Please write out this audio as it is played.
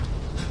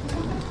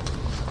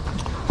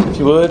If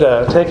you would,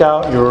 take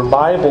out your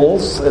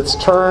Bibles. Let's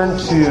turn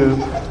to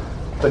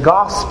the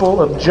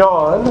Gospel of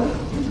John,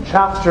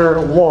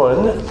 chapter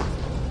 1.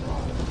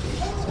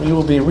 We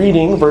will be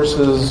reading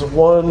verses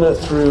 1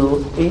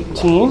 through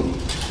 18,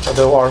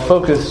 although our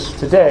focus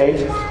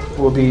today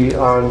will be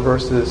on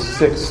verses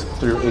 6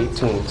 through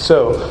 18.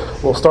 So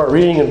we'll start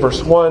reading in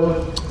verse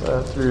 1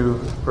 through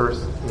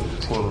verse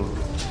 18.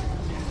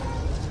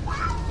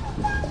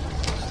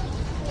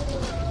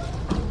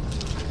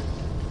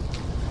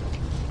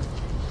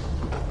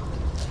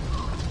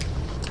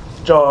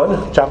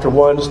 John chapter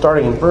 1,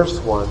 starting in verse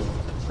 1.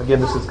 Again,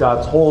 this is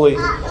God's holy,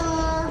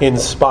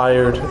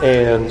 inspired,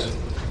 and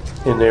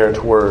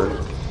inerrant word.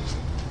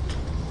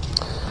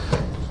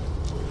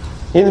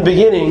 In the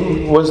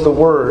beginning was the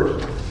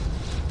Word,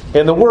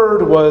 and the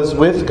Word was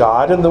with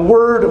God, and the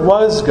Word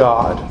was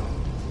God.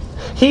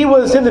 He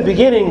was in the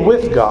beginning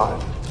with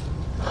God.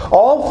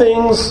 All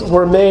things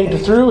were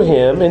made through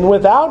Him, and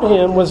without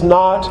Him was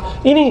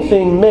not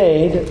anything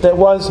made that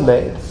was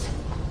made.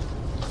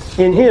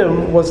 In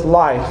Him was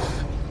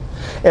life,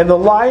 and the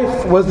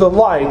life was the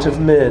light of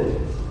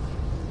men.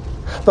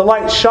 The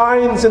light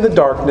shines in the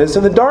darkness,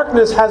 and the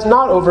darkness has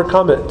not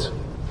overcome it.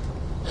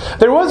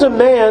 There was a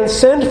man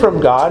sent from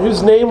God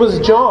whose name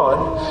was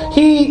John.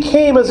 He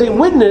came as a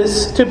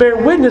witness to bear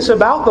witness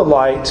about the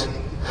light,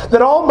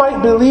 that all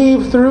might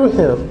believe through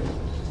him.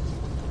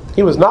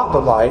 He was not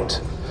the light,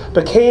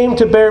 but came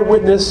to bear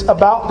witness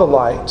about the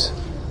light.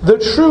 The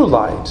true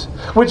light,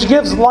 which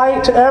gives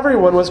light to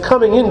everyone, was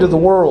coming into the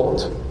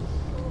world.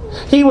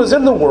 He was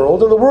in the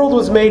world, and the world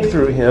was made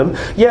through him,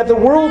 yet the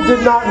world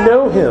did not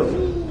know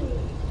him.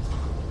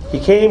 He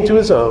came to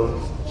his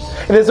own,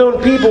 and his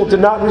own people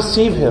did not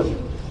receive him.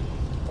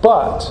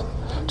 But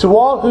to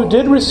all who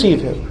did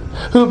receive him,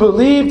 who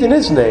believed in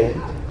his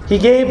name, he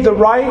gave the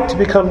right to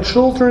become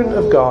children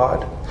of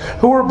God,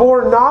 who were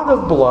born not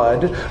of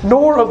blood,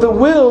 nor of the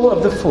will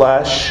of the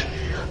flesh,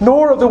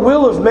 nor of the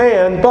will of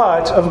man,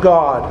 but of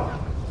God.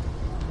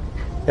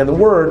 And the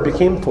Word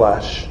became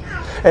flesh,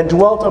 and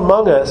dwelt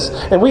among us,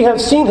 and we have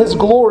seen his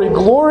glory,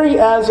 glory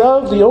as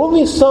of the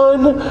only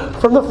Son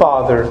from the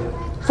Father,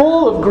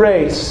 full of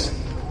grace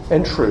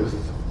and truth.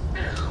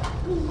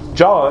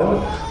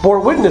 John bore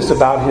witness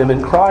about him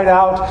and cried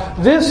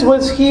out, "This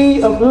was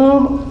he of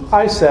whom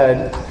I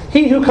said,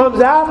 he who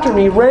comes after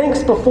me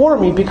ranks before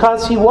me,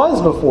 because he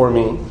was before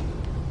me."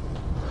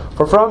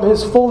 For from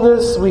his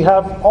fullness we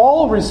have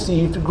all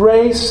received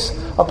grace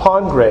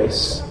upon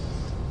grace.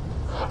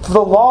 For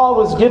the law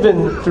was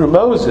given through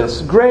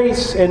Moses,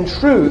 grace and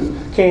truth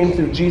came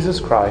through Jesus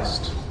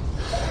Christ.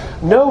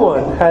 No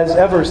one has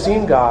ever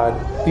seen God,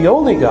 the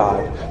only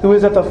God, who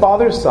is at the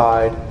Father's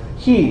side.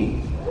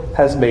 He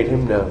has made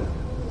him known.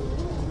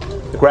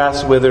 The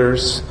grass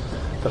withers,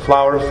 the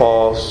flower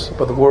falls,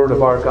 but the word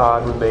of our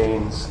God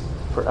remains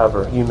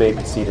forever. You may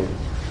be seated.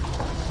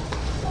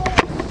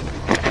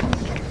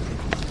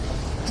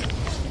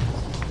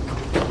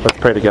 Let's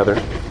pray together.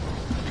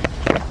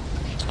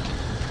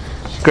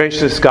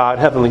 Gracious God,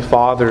 Heavenly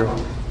Father,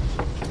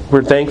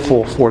 we're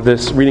thankful for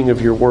this reading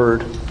of your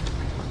word.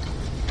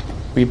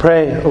 We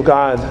pray, O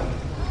God,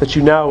 that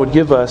you now would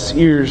give us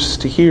ears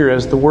to hear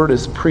as the word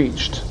is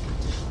preached.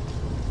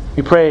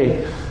 We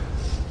pray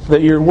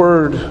that your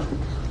word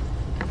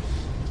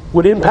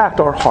would impact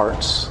our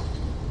hearts,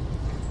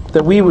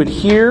 that we would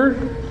hear,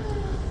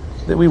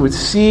 that we would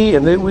see,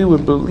 and that we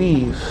would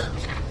believe.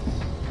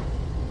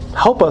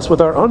 Help us with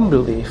our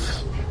unbelief.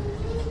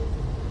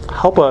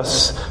 Help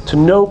us to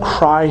know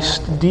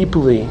Christ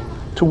deeply,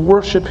 to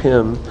worship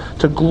him,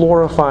 to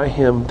glorify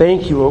him.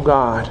 Thank you, O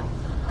God.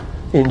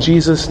 In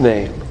Jesus'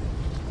 name,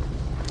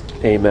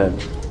 amen.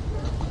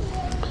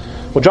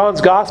 Well, John's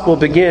Gospel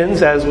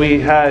begins, as we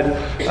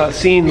had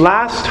seen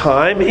last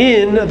time,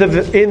 in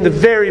the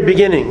very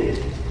beginning.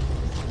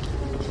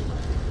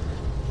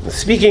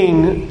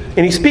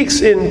 And he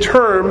speaks in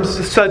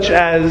terms such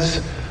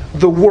as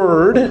the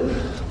Word,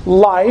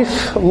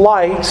 life,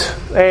 light,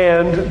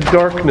 and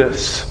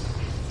darkness.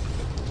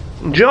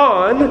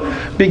 John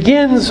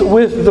begins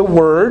with the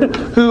Word,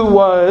 who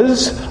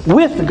was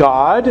with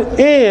God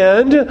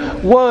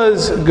and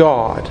was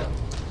God.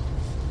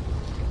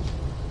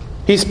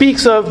 He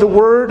speaks of the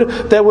Word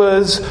that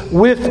was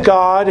with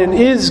God and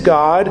is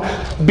God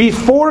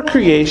before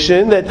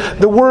creation, that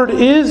the Word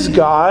is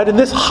God, and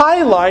this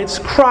highlights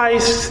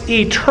Christ's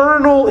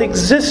eternal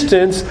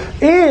existence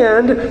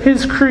and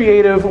his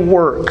creative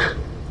work.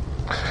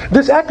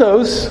 This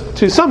echoes,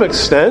 to some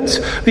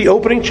extent, the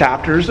opening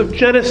chapters of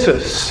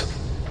Genesis.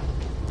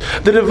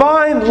 The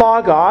divine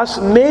Logos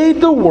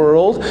made the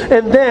world,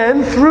 and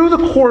then, through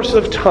the course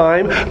of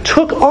time,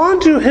 took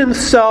onto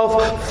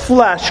himself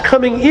flesh,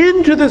 coming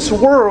into this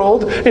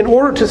world in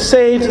order to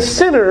save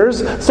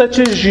sinners such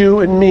as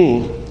you and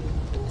me.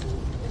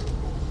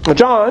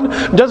 John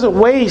doesn't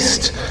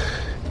waste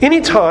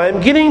any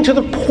time getting to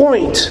the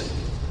point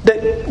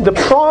that the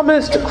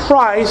promised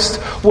Christ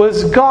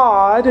was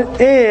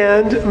God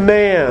and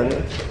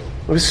man.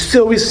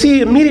 So we see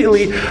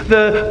immediately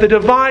the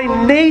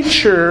divine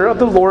nature of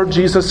the Lord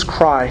Jesus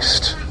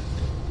Christ.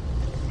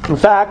 In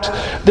fact,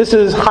 this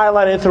is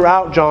highlighted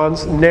throughout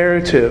John's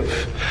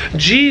narrative.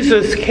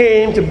 Jesus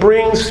came to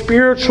bring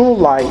spiritual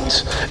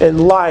light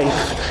and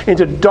life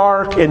into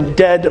dark and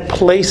dead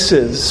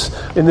places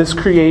in this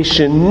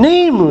creation,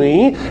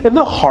 namely in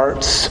the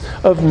hearts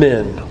of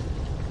men.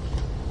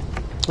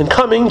 In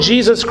coming,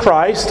 Jesus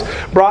Christ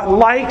brought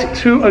light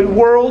to a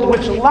world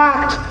which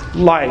lacked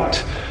light.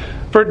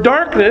 For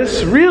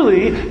darkness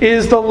really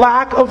is the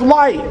lack of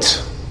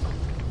light.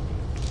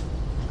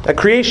 At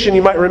creation,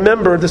 you might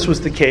remember this was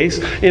the case.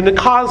 In the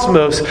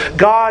cosmos,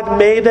 God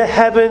made the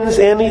heavens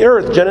and the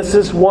earth.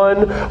 Genesis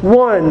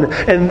 1:1.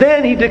 And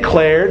then He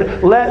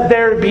declared, "Let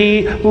there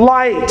be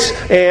light."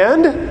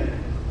 And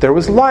there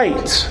was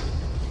light.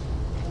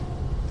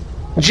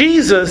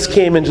 Jesus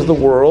came into the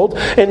world,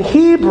 and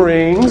He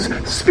brings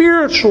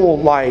spiritual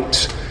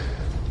light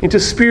into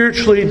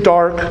spiritually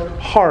dark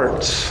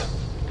hearts.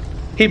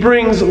 He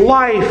brings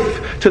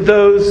life to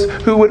those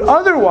who would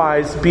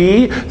otherwise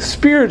be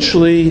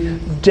spiritually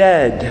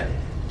dead.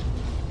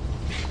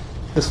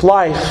 This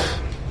life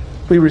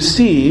we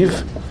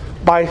receive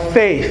by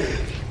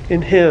faith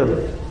in Him.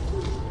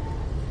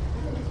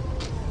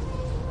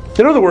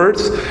 In other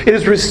words, it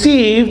is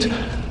received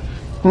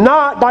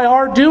not by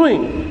our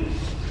doing.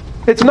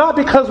 It's not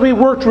because we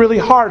worked really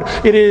hard.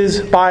 It is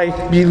by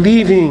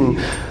believing.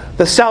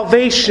 The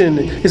salvation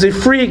is a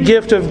free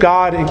gift of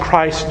God in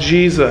Christ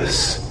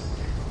Jesus.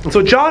 And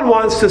so John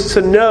wants us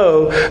to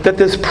know that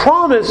this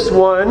promised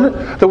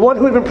one, the one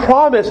who had been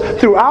promised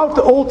throughout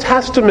the Old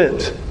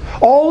Testament,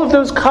 all of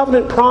those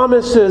covenant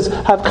promises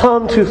have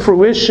come to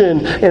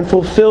fruition and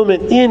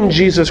fulfillment in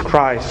Jesus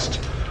Christ,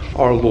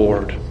 our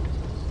Lord.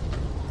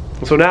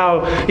 And so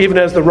now, even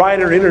as the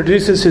writer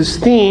introduces his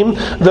theme,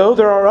 though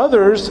there are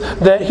others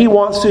that he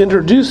wants to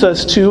introduce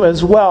us to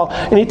as well.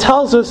 And he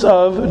tells us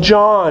of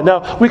John.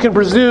 Now, we can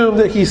presume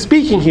that he's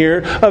speaking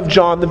here of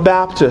John the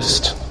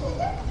Baptist.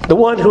 The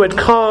one who had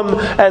come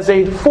as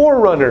a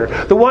forerunner.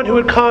 The one who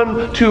had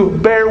come to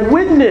bear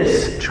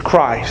witness to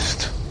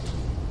Christ.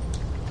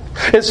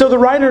 And so the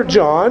writer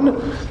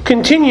John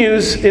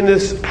continues in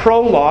this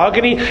prologue,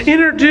 and he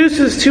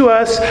introduces to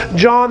us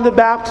John the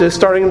Baptist,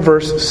 starting in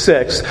verse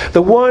 6.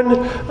 The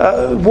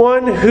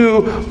one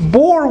who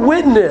bore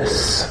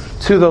witness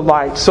to the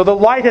light. So the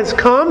light has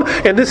come,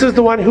 and this is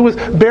the one who was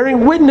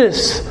bearing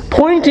witness,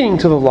 pointing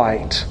to the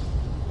light.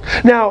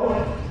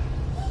 Now,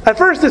 at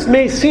first this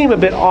may seem a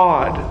bit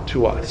odd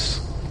to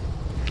us.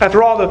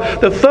 After all,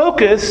 the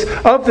focus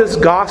of this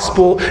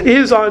gospel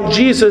is on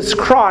Jesus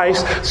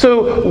Christ.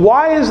 So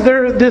why is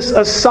there this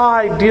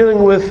aside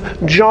dealing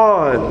with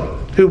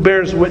John, who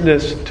bears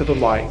witness to the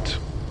light?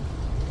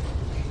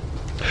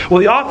 Well,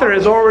 the author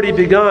has already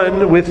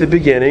begun with the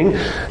beginning,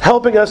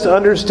 helping us to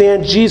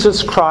understand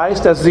Jesus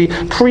Christ as the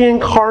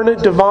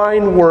pre-incarnate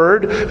divine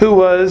Word who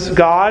was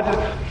God.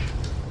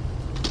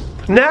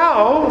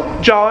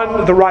 Now,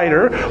 John, the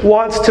writer,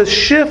 wants to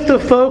shift the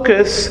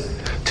focus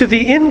to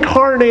the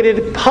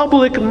incarnated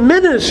public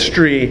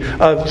ministry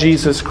of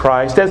Jesus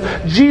Christ, as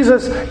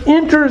Jesus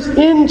enters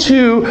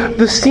into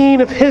the scene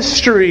of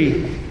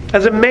history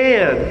as a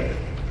man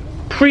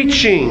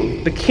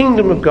preaching the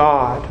kingdom of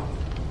God.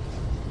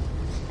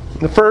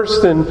 The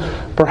first and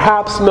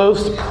perhaps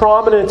most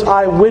prominent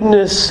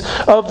eyewitness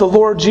of the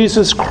Lord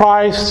Jesus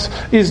Christ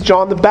is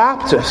John the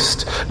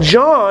Baptist.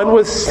 John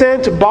was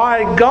sent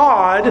by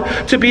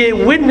God to be a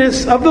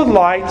witness of the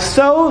light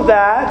so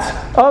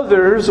that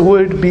others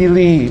would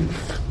believe.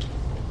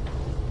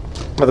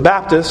 Now, the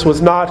Baptist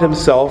was not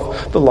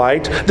himself the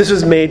light. This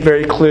is made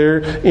very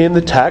clear in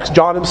the text.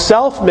 John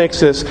himself makes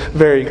this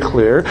very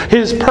clear.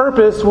 His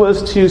purpose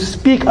was to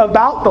speak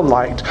about the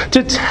light,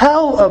 to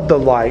tell of the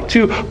light,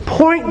 to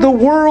point the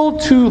world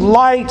to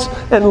light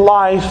and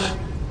life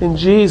in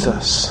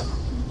Jesus.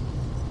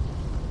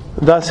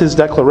 Thus his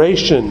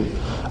declaration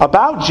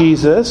about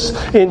Jesus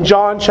in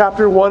John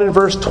chapter 1 and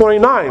verse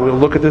 29. We'll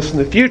look at this in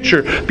the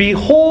future.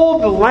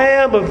 Behold the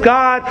Lamb of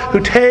God who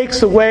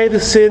takes away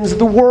the sins of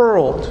the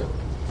world.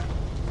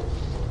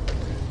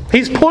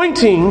 He's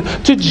pointing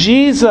to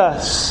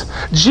Jesus.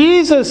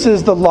 Jesus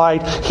is the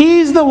light.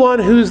 He's the one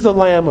who's the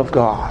Lamb of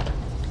God.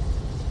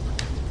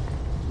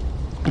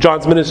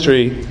 John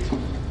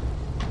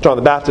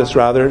the Baptist,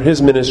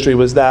 his ministry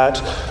was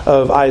that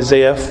of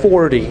Isaiah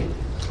 40.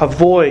 A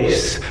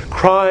voice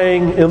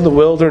crying in the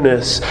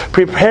wilderness,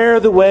 prepare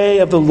the way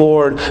of the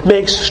Lord,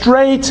 make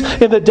straight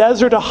in the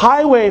desert a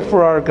highway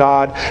for our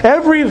God.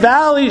 Every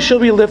valley shall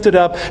be lifted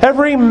up,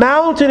 every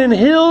mountain and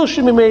hill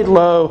shall be made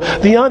low,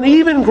 the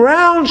uneven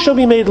ground shall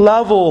be made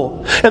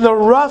level, and the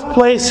rough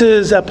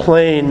places a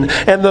plain.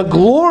 And the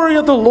glory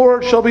of the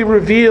Lord shall be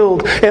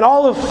revealed, and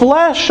all of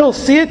flesh shall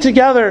see it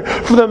together,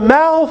 for the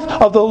mouth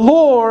of the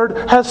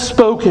Lord has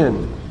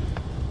spoken.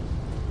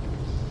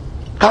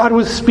 God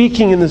was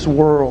speaking in this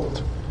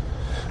world.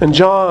 And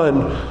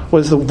John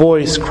was the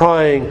voice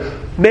crying,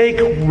 make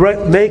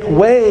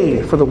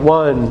way for the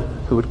one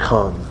who would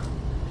come.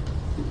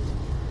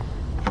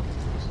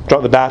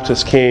 John the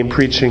Baptist came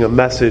preaching a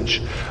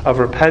message of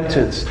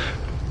repentance,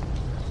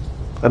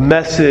 A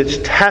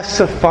message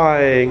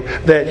testifying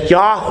that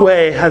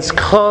Yahweh has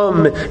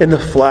come in the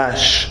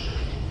flesh.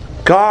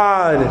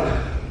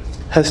 God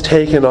has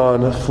taken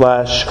on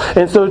flesh.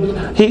 And so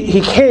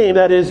he came,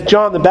 that is,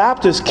 John the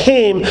Baptist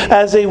came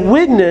as a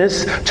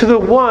witness to the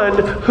one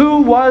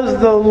who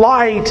was the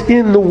light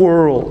in the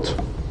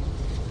world.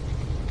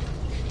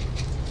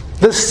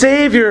 The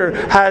Savior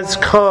has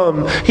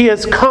come. He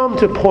has come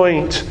to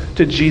point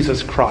to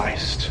Jesus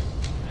Christ.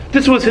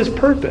 This was his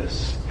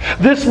purpose.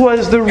 This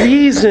was the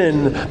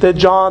reason that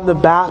John the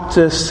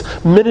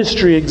Baptist's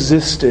ministry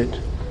existed,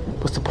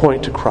 was to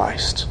point to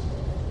Christ.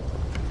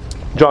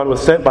 John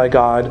was sent by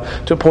God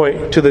to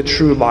point to the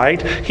true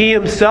light. He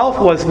himself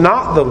was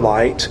not the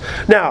light.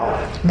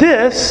 Now,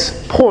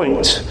 this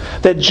point,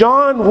 that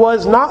John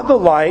was not the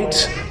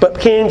light, but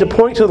came to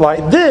point to the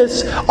light,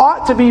 this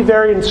ought to be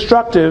very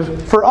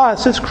instructive for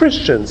us as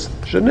Christians,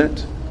 shouldn't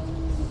it?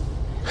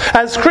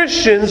 As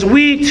Christians,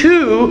 we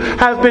too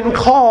have been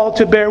called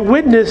to bear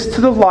witness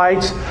to the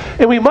light,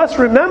 and we must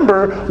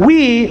remember,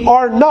 we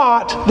are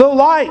not the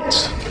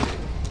light.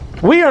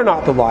 We are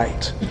not the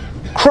light.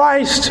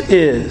 Christ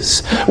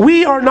is.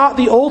 We are not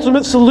the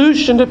ultimate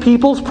solution to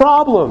people's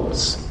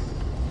problems.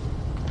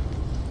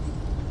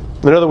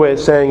 Another way of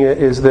saying it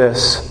is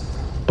this: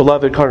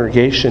 beloved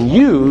congregation,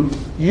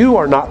 you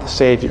are not the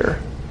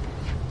Savior.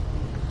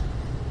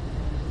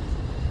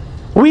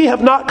 We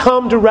have not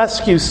come to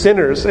rescue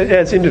sinners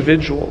as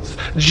individuals.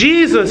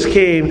 Jesus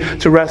came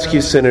to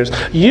rescue sinners.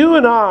 You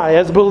and I,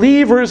 as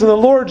believers in the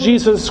Lord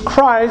Jesus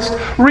Christ,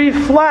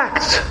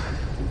 reflect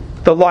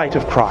the light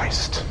of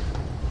Christ.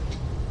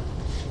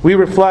 We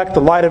reflect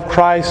the light of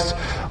Christ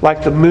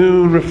like the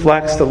moon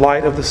reflects the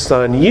light of the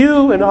sun.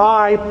 You and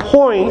I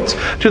point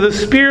to the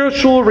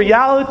spiritual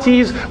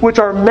realities which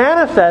are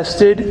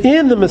manifested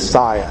in the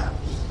Messiah.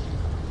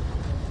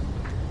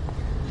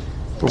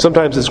 And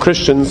sometimes as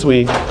Christians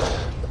we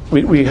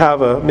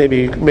have a, maybe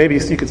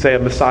you could say, a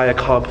Messiah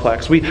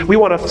complex. We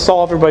want to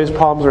solve everybody's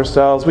problems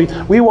ourselves.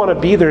 We want to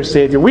be their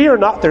Savior. We are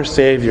not their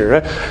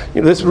Savior.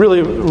 This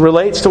really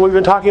relates to what we've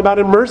been talking about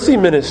in mercy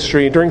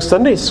ministry during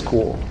Sunday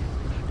school.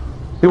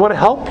 We want to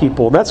help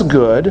people. That's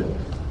good.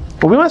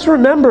 But we must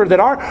remember that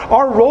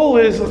our role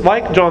is,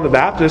 like John the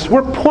Baptist,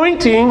 we're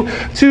pointing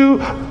to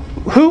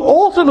who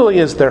ultimately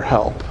is their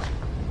help.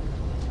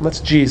 And that's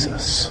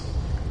Jesus.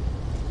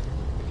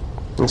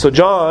 And so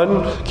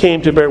John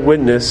came to bear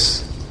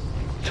witness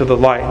to the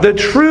light. The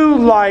true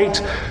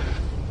light,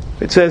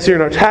 it says here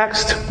in our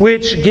text,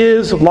 which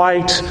gives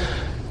light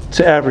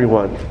to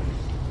everyone.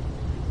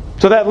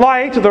 So that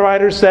light, the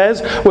writer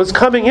says, was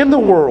coming in the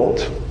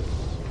world.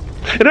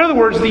 In other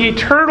words, the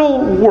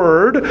eternal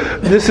Word,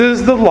 this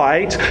is the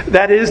light,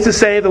 that is to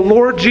say, the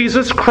Lord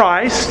Jesus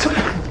Christ,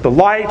 the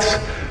light,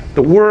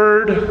 the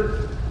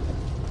Word,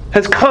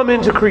 has come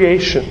into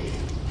creation.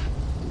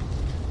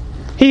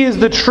 He is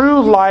the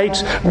true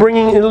light,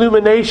 bringing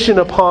illumination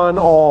upon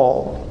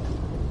all.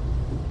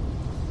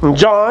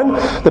 John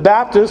the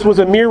Baptist was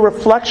a mere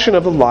reflection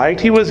of the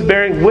light. He was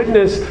bearing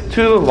witness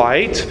to the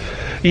light.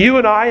 You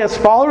and I, as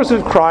followers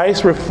of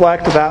Christ,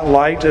 reflect that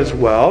light as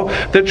well.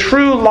 The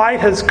true light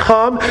has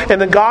come, and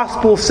the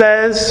gospel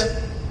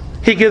says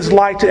He gives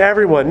light to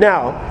everyone.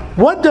 Now,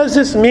 what does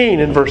this mean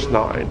in verse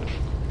 9?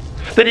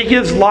 That He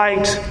gives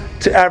light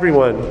to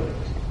everyone.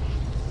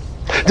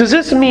 Does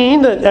this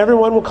mean that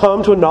everyone will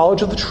come to a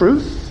knowledge of the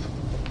truth?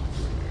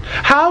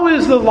 How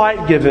is the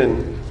light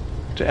given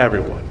to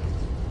everyone?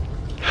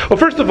 Well,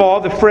 first of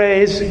all, the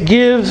phrase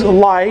gives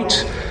light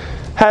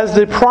has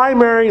the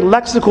primary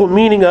lexical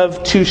meaning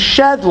of to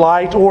shed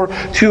light or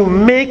to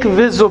make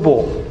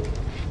visible.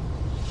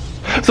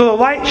 So the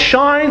light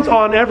shines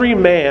on every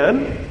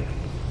man,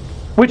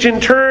 which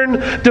in turn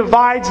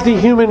divides the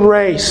human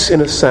race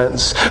in a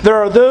sense. There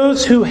are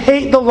those who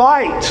hate the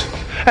light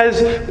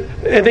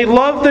and they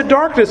love the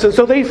darkness, and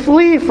so they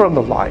flee from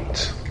the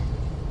light.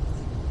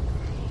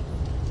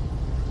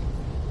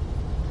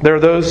 There are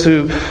those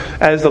who,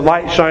 as the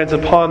light shines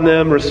upon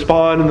them,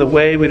 respond in the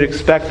way we'd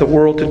expect the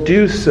world to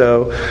do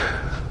so.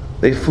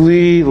 They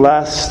flee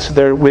lest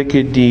their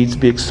wicked deeds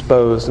be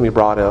exposed and be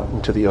brought out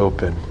into the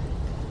open.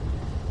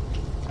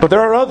 But there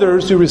are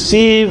others who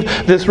receive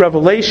this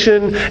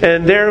revelation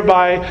and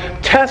thereby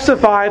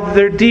testify that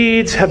their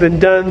deeds have been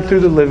done through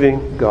the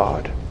living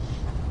God.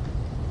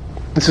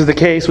 This is the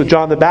case with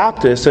John the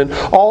Baptist and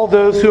all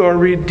those who are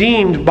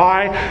redeemed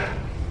by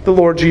the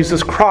Lord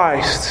Jesus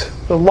Christ.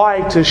 The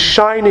light is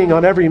shining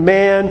on every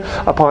man,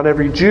 upon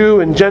every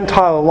Jew and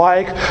Gentile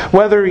alike,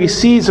 whether he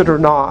sees it or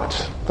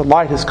not. The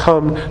light has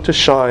come to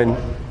shine.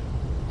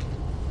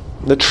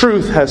 The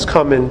truth has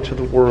come into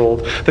the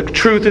world. The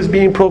truth is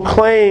being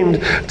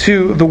proclaimed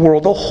to the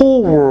world, the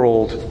whole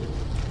world.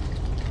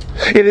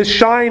 It is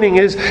shining,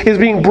 it is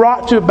being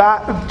brought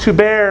to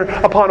bear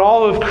upon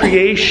all of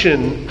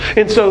creation.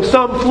 And so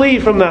some flee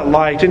from that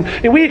light.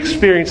 And we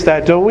experience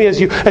that, don't we? As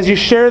you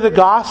share the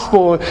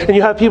gospel and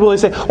you have people that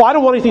say, well, I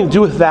don't want anything to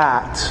do with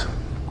that.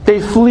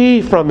 They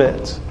flee from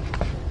it.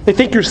 They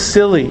think you're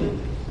silly.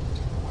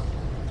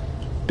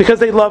 Because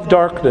they love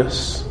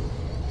darkness.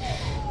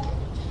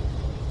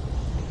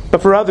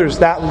 But for others,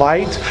 that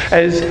light,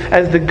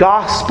 as the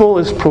gospel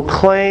is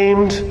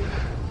proclaimed,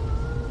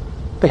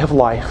 they have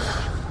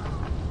life.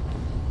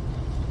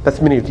 That's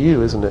many of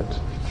you, isn't it?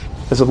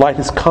 As the light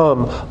has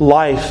come,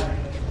 life,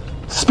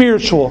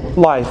 spiritual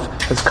life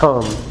has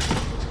come.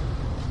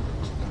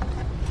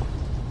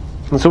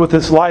 And so with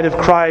this light of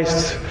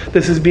Christ,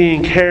 this is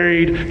being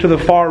carried to the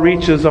far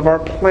reaches of our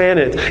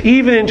planet,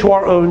 even into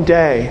our own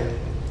day.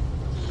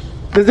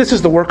 This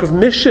is the work of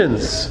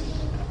missions.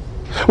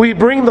 We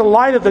bring the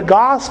light of the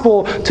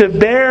gospel to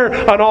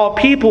bear on all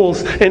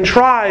peoples and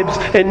tribes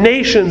and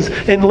nations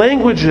and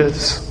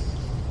languages.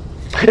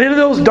 And in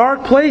those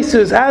dark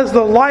places, as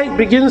the light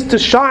begins to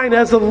shine,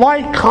 as the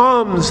light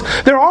comes,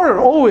 there are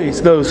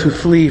always those who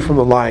flee from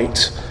the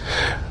light.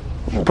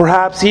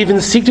 Perhaps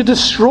even seek to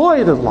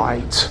destroy the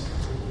light.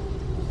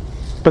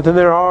 But then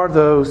there are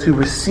those who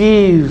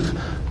receive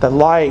the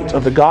light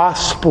of the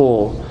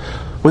gospel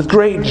with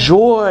great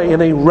joy,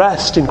 and they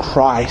rest in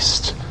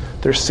Christ,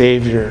 their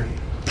Savior.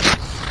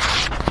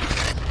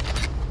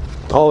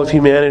 All of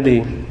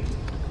humanity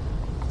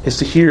is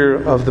to hear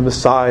of the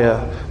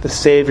Messiah, the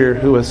Savior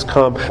who has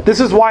come. This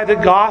is why the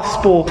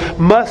gospel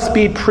must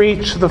be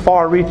preached to the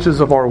far reaches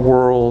of our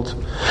world.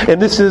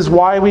 And this is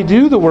why we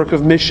do the work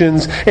of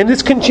missions, and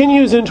this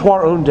continues into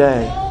our own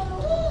day.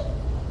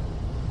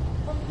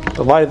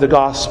 The light of the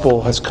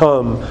gospel has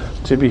come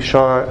to be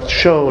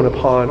shown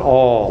upon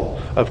all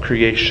of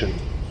creation.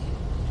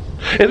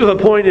 And the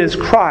point is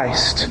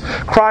Christ,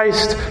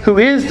 who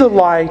is the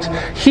light,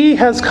 He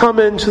has come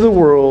into the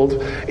world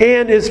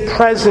and is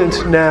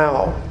present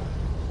now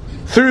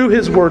through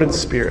His Word and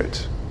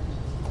Spirit,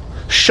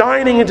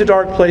 shining into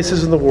dark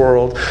places in the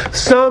world,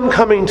 some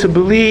coming to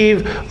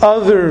believe,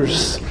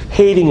 others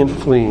hating and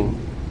fleeing.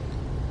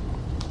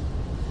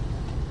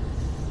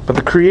 But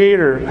the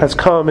Creator has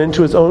come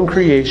into His own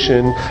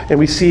creation, and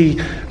we see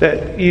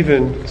that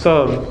even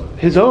some,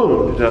 His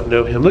own, did not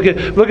know Him. Look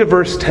at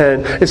verse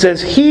 10. It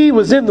says, He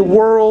was in the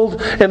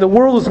world, and the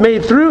world was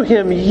made through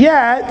Him,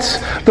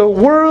 yet the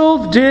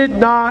world did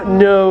not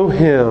know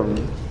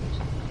Him.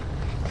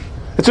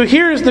 And so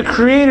here is the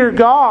Creator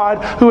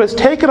God who has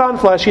taken on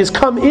flesh. He has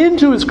come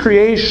into His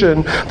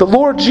creation, the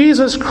Lord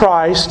Jesus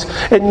Christ,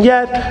 and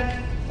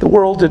yet the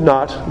world did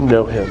not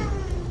know Him.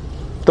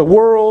 The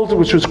world,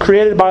 which was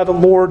created by the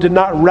Lord, did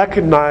not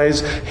recognize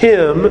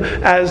Him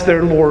as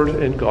their Lord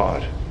and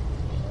God.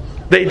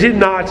 They did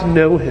not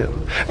know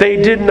Him.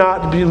 They did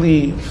not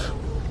believe.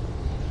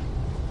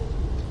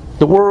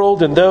 The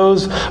world and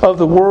those of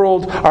the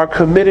world are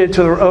committed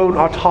to their own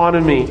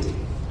autonomy.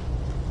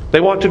 They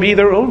want to be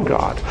their own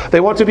God. They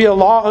want to be a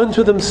law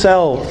unto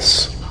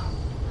themselves.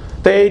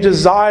 They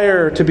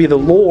desire to be the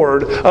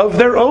Lord of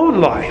their own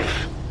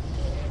life.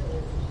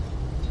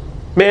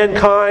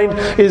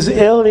 Mankind is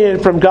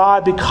alienated from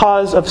God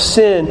because of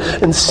sin.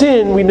 And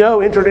sin, we know,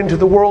 entered into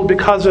the world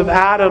because of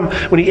Adam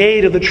when he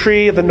ate of the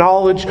tree of the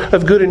knowledge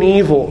of good and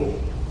evil.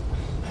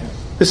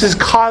 This is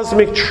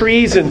cosmic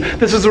treason.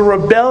 This is a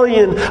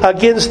rebellion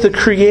against the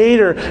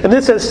Creator. And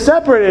this has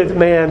separated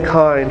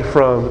mankind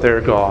from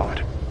their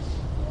God.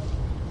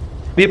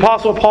 The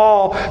Apostle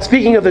Paul,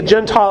 speaking of the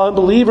Gentile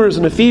unbelievers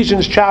in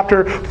Ephesians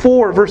chapter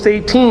 4, verse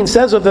 18,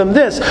 says of them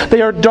this: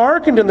 they are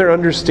darkened in their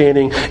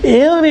understanding,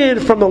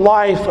 alienated from the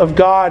life of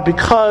God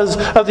because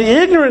of the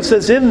ignorance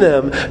that's in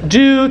them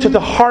due to the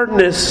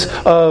hardness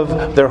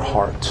of their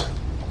heart.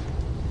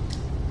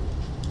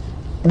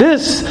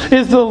 This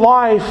is the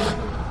life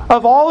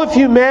of all of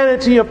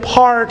humanity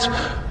apart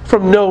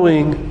from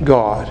knowing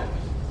God.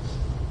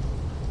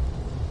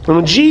 And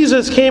when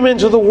Jesus came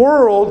into the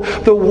world,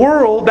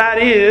 that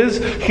is,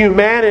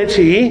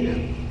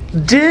 humanity,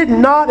 did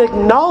not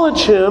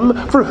acknowledge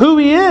Him for who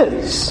He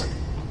is.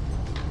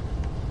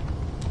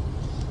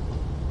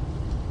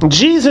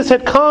 Jesus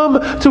had come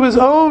to His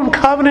own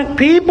covenant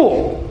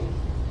people.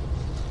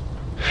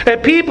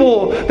 And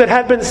people that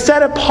had been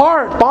set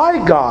apart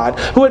by God,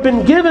 who had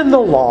been given the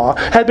law,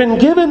 had been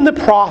given the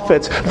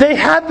prophets. They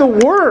had the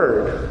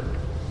Word.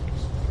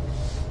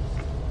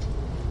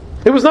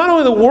 It was not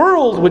only the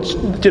world which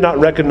did not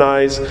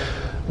recognize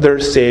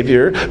their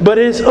Savior, but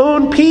His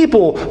own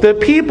people, the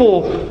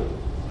people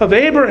of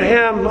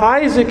Abraham,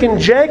 Isaac, and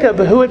Jacob,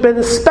 who had been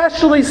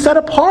especially set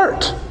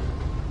apart.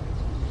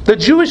 The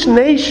Jewish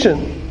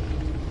nation.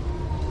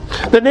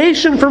 The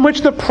nation from which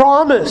the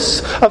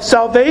promise of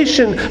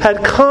salvation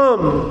had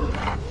come.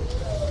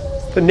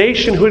 The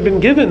nation who had been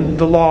given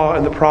the law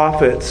and the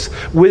prophets,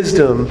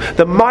 wisdom,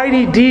 the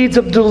mighty deeds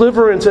of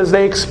deliverance as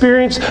they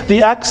experienced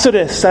the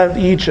exodus out of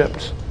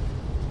Egypt.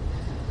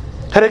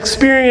 Had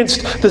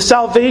experienced the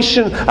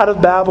salvation out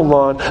of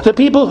Babylon. The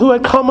people who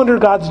had come under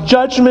God's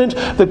judgment.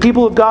 The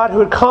people of God who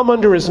had come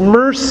under His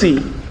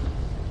mercy.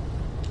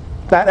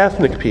 That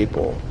ethnic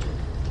people.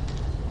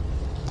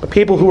 The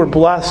people who were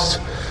blessed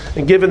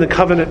and given the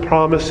covenant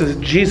promises.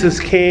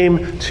 Jesus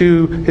came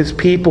to His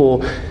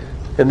people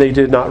and they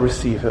did not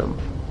receive Him.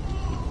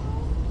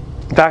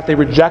 In fact, they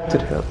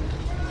rejected Him.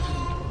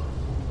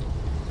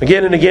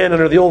 Again and again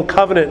under the Old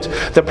Covenant,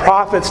 the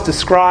prophets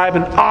describe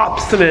an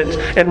obstinate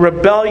and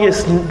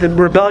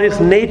rebellious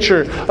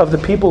nature of the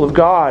people of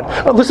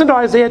God. Listen to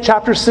Isaiah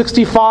chapter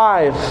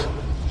 65.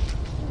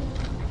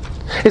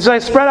 It says, I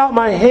spread out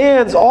my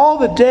hands all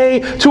the day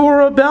to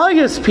a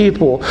rebellious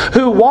people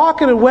who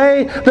walk in a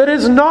way that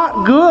is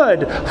not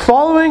good,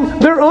 following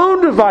their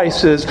own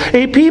devices,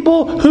 a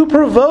people who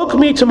provoke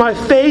me to my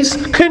face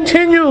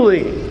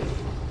continually.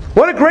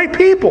 What a great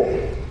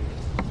people!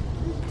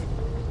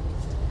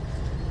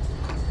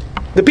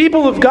 The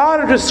people of God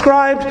are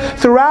described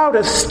throughout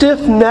as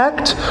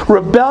stiff-necked,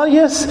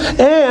 rebellious,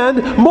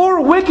 and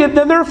more wicked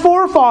than their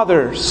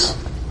forefathers.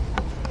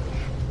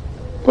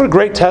 What a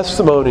great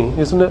testimony,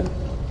 isn't it?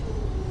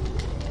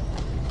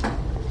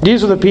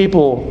 These are the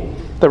people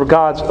that were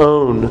God's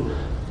own,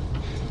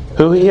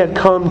 who He had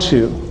come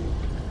to,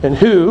 and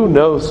who,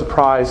 no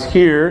surprise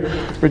here,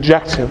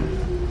 reject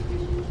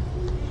Him.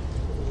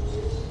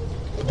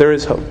 But there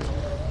is hope.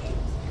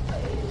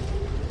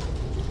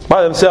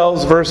 By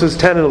themselves, verses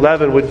 10 and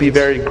 11 would be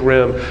very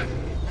grim.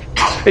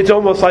 It's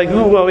almost like,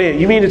 ooh, well,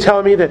 you mean to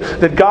tell me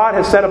that God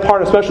has set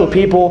apart a special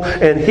people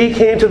and He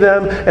came to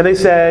them and they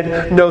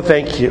said, no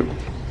thank you.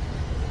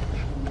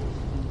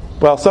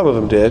 Well, some of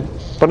them did,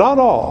 but not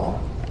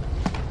all.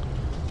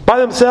 By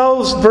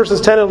themselves,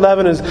 verses 10 and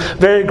 11 is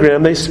very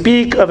grim. They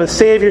speak of a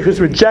Savior who's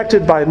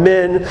rejected by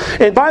men.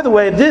 And by the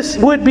way, this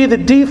would be the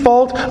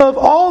default of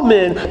all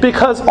men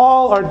because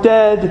all are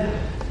dead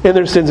in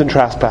their sins and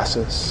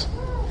trespasses.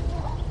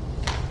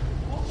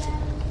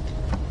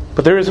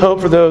 But there is hope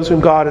for those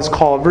whom God has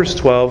called. Verse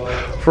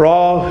 12, for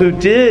all who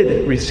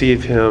did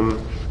receive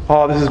Him.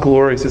 Oh, this is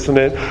glorious, isn't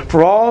it?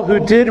 For all who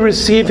did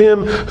receive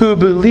Him, who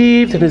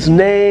believed in His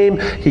name,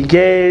 He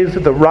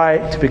gave the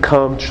right to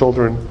become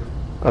children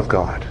of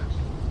God.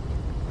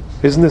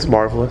 Isn't this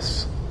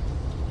marvelous?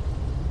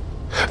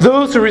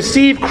 Those who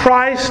receive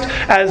Christ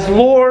as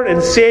Lord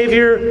and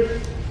Savior,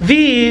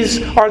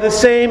 these are the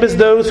same as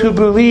those who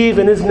believe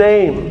in His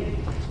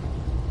name.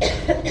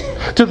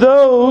 To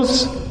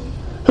those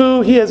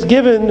He has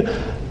given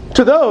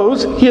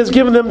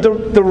them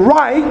the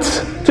right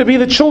to be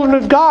the children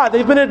of God.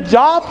 They've been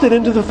adopted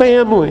into the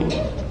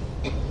family.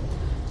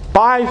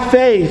 By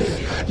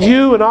faith,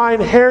 you and I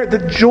inherit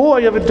the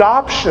joy of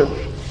adoption.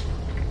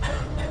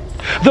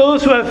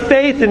 Those who have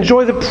faith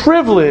enjoy the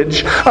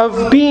privilege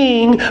of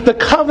being the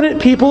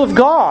covenant people of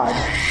God.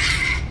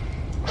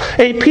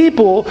 A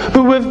people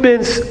who have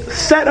been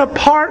set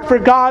apart for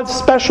God's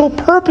special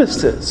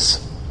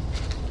purposes.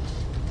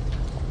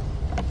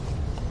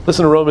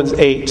 Listen to Romans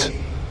 8,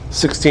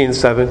 16,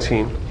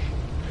 17.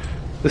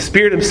 The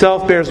Spirit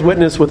Himself bears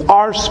witness with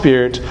our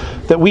spirit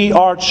that we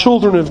are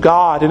children of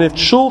God, and if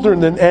children,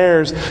 then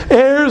heirs,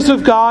 heirs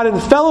of God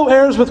and fellow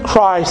heirs with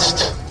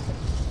Christ.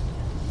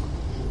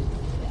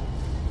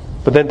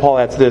 But then Paul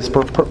adds this,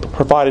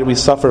 provided we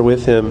suffer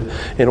with Him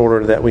in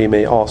order that we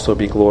may also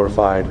be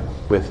glorified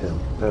with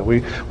Him.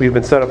 We've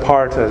been set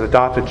apart as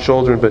adopted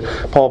children, but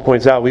Paul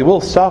points out we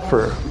will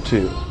suffer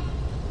too.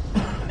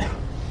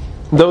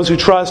 Those who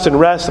trust and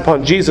rest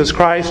upon Jesus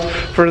Christ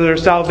for their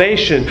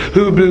salvation,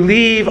 who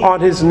believe on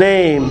His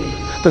name,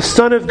 the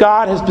Son of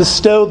God has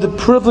bestowed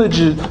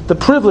the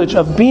privilege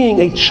of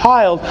being a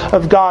child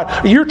of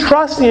God. You're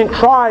trusting in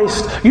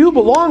Christ. You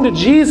belong to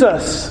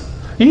Jesus.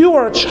 You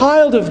are a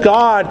child of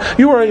God.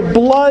 You are a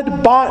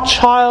blood-bought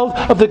child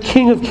of the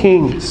King of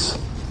Kings.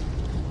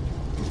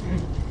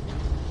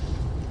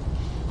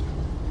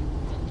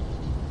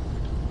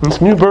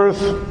 This new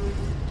birth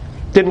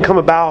didn't come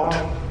about,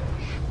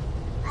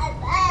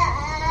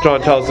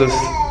 John tells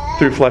us,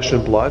 through flesh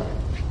and blood.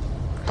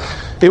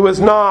 It was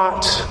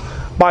not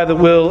by the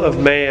will of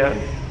man,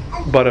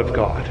 but of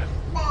God.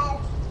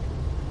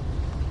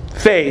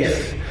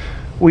 Faith,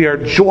 we are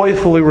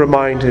joyfully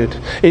reminded,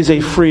 is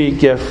a free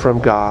gift from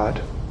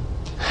God.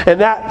 And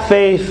that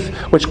faith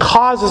which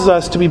causes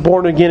us to be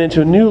born again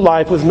into a new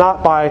life was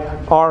not by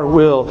our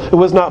will. It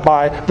was not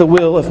by the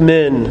will of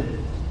men.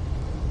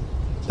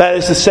 That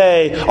is to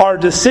say, our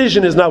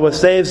decision is not what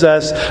saves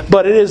us,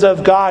 but it is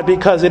of God,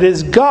 because it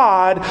is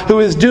God who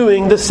is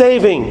doing the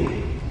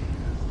saving.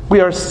 We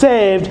are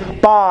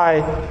saved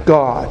by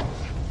God.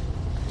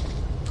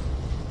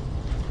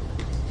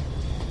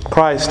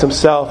 Christ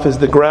Himself is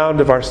the ground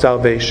of our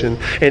salvation,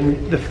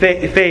 and the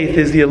faith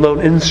is the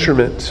alone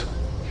instrument.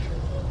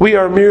 We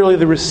are merely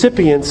the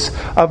recipients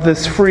of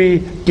this free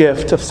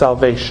gift of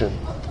salvation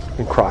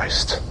in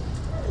Christ.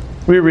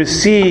 We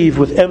receive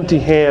with empty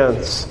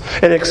hands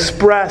and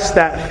express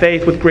that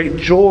faith with great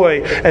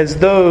joy as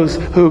those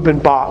who have been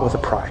bought with a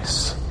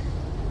price.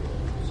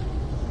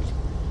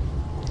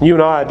 You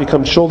and I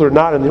become children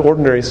not in the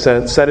ordinary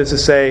sense, that is to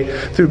say,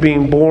 through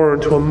being born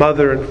to a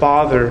mother and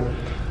father,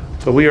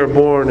 but we are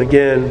born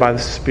again by the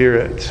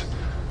Spirit.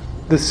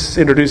 This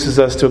introduces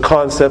us to a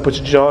concept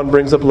which John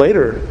brings up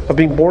later, of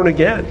being born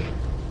again.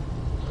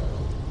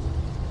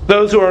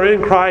 Those who are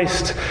in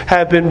Christ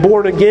have been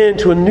born again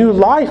to a new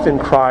life in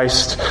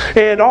Christ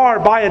and are,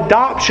 by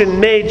adoption,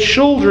 made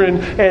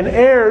children and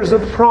heirs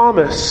of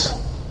promise.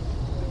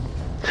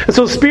 And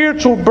so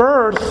spiritual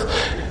birth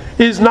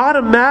is not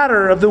a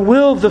matter of the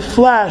will of the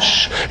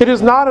flesh. It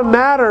is not a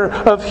matter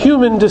of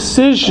human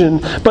decision,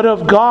 but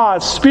of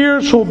God.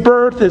 Spiritual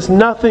birth is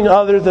nothing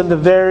other than the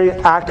very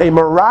act, a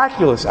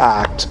miraculous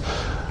act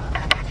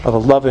of a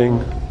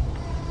loving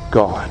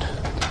God.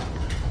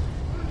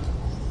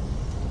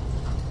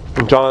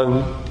 And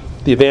John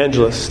the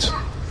Evangelist,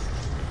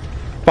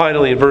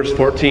 finally in verse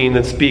 14,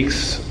 that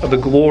speaks of the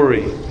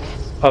glory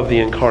of the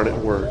incarnate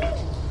Word.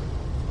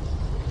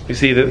 You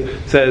see that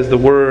it says the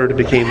Word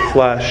became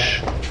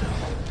flesh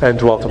and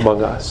dwelt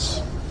among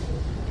us.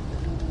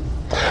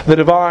 The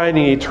divine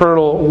and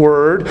eternal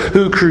Word,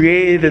 who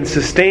created and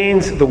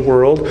sustains the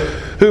world,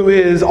 who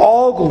is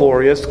all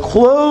glorious,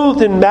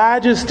 clothed in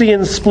majesty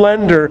and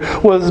splendor,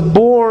 was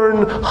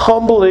born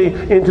humbly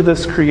into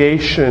this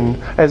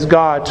creation as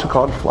God took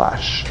on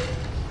flesh.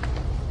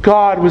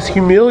 God was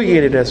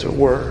humiliated, as it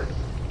were.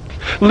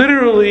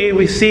 Literally,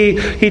 we see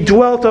He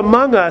dwelt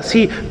among us.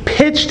 He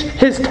pitched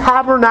His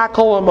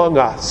tabernacle among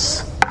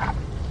us.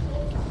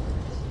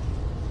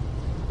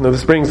 Now,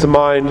 this brings to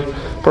mind,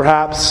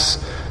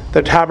 perhaps,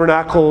 the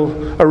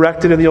tabernacle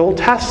erected in the Old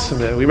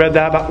Testament. We read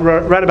about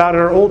in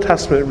our Old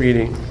Testament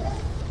reading.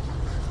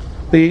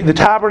 The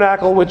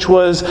tabernacle, which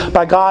was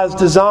by God's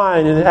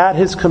design and at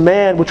His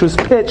command, which was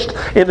pitched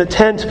in the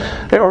tent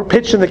or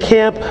pitched in the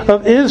camp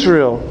of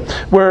Israel,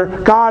 where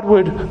God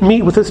would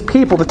meet with His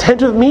people, the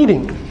tent of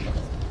meeting.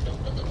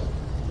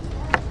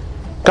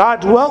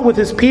 God dwelt with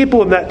His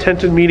people in that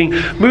tent of meeting,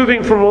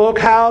 moving from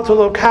locale to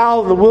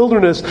locale in the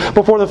wilderness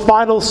before the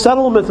final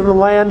settlement in the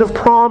land of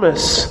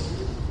promise.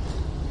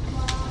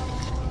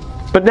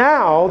 But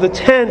now, the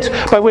tent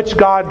by which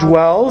God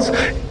dwells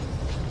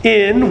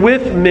in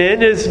with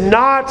men is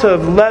not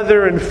of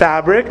leather and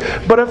fabric,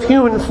 but of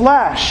human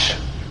flesh.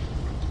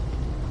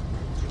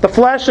 The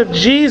flesh of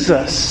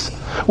Jesus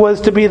was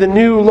to be the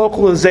new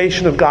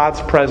localization of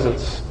God's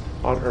presence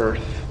on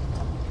earth.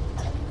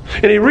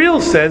 In a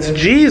real sense,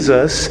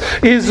 Jesus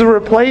is the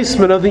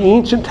replacement of the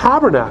ancient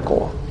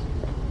tabernacle.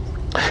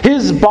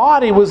 His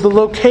body was the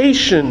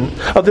location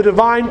of the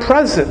divine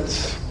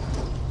presence.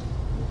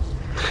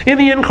 In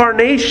the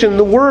incarnation,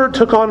 the Word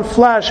took on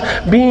flesh,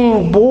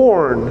 being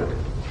born.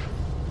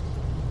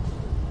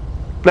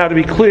 Now, to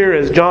be clear,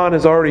 as John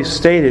has already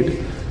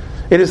stated,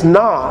 it is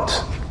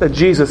not that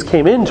Jesus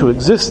came into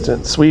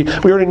existence. We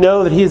already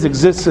know that He has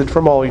existed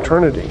from all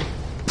eternity.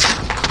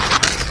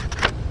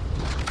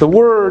 The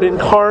Word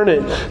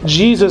incarnate,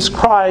 Jesus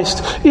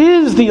Christ,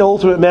 is the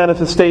ultimate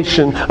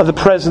manifestation of the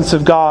presence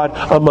of God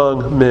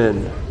among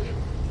men.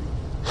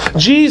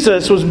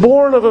 Jesus was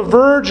born of a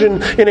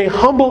virgin in a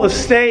humble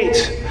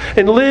estate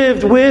and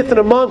lived with and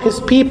among His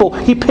people.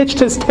 He pitched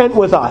His tent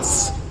with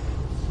us.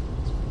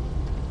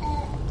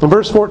 In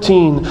verse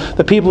 14,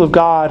 the people of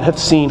God have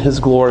seen His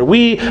glory.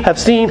 We have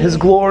seen His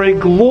glory,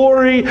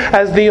 glory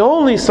as the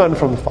only Son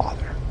from the Father.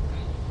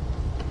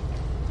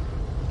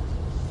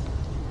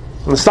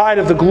 On the side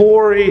of the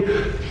glory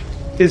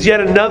is yet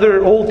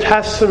another Old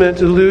Testament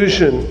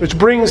illusion, which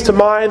brings to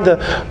mind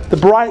the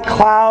bright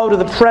cloud of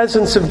the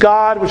presence of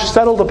God which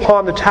settled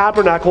upon the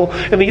tabernacle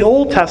in the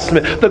Old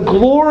Testament. The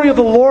glory of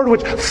the Lord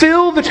which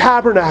filled the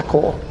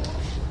tabernacle.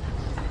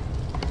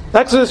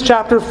 Exodus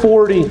chapter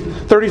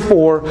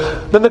 34.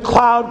 Then the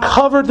cloud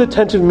covered the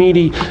tent of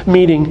meeting,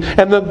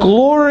 and the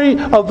glory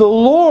of the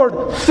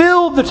Lord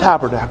filled the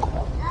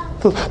tabernacle.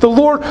 The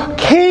Lord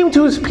came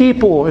to His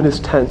people in His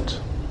tent.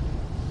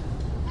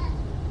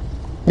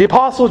 The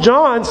Apostle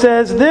John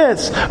says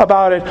this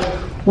about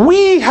it: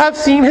 we have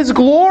seen His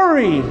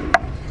glory.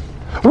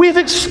 We've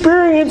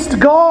experienced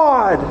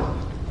God.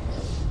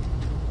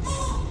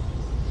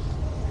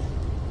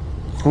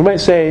 We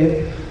might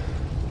say,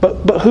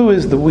 but who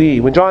is the we?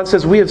 When John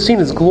says we have seen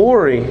His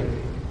glory,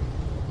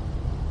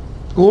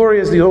 glory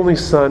is the only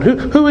Son.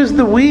 Who is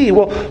the we?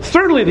 Well,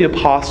 certainly the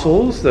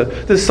apostles, the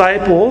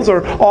disciples,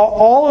 or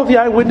all of the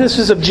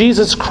eyewitnesses of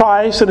Jesus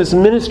Christ and His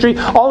ministry,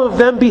 all of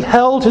them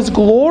beheld His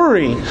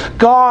glory.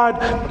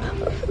 God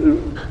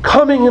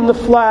coming in the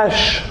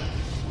flesh.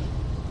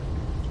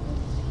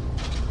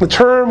 The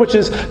term which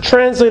is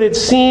translated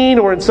seen,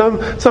 or in some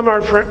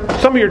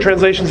of your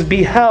translations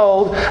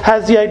beheld,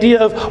 has the idea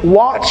of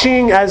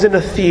watching as in a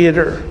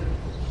theater.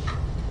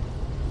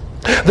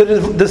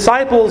 The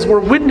disciples were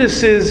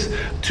witnesses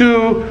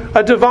to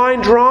a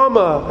divine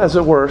drama, as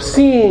it were,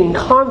 seeing,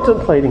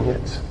 contemplating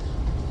it.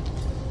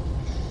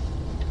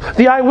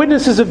 The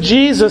eyewitnesses of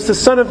Jesus, the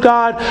Son of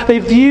God, they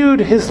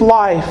viewed His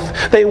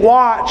life. They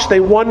watched,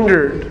 they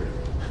wondered,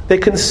 they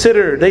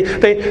considered.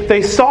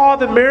 They saw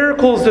the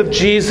miracles of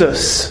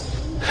Jesus.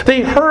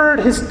 They heard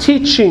His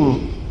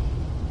teaching.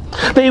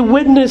 They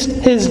witnessed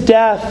His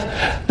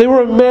death. They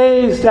were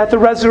amazed at the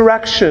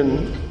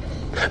resurrection.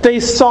 They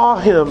saw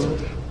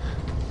Him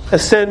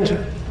ascend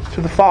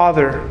to the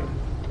Father.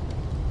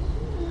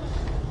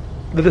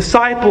 The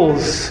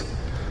disciples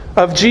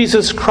of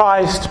Jesus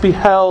Christ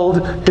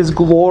beheld His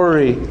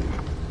glory.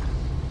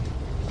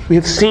 We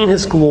have seen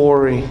His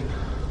glory.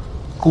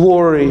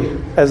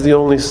 Glory as the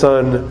only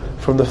Son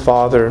from the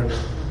Father.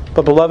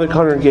 But beloved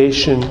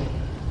congregation,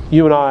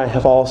 you and I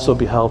have also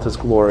beheld His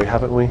glory,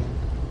 haven't we?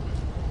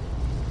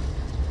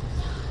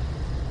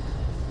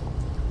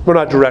 We're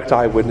not direct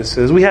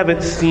eyewitnesses. We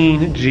haven't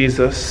seen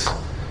Jesus,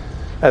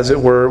 as it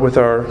were, with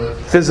our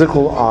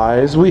physical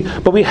eyes.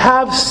 But we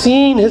have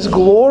seen His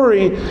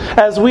glory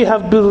as we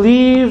have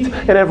believed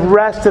and have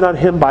rested on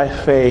Him by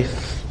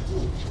faith.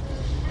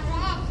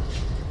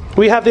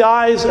 We have the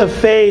eyes of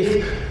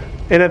faith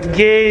and have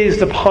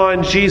gazed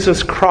upon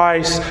Jesus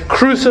Christ,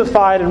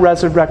 crucified and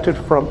resurrected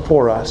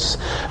for us.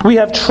 We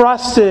have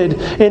trusted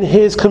in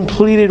His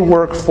completed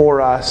work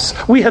for us.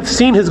 We have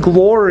seen His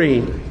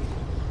glory.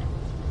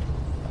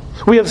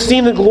 We have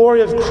seen the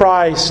glory of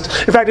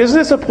Christ. In fact, isn't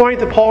this a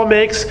point that Paul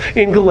makes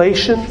in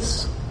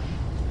Galatians?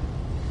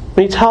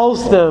 When he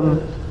tells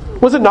them,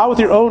 was it not with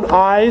your own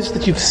eyes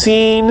that you've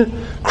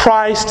seen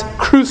Christ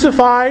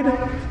crucified?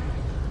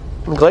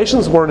 The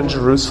Galatians weren't in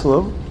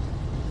Jerusalem.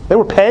 They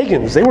were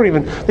pagans. They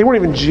weren't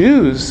even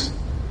Jews.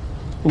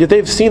 And yet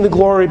they've seen the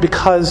glory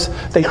because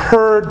they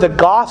heard the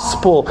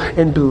gospel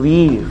and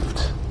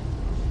believed.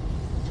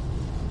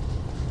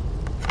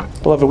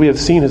 Beloved, we have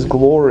seen His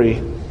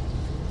glory.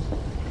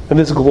 And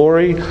this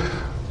glory,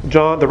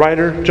 the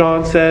writer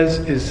John says,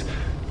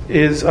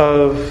 is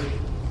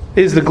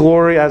the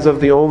glory as of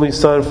the only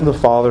Son from the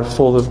Father,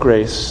 full of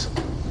grace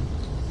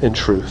and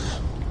truth.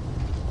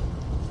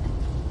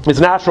 It's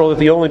natural that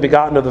the only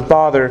begotten of the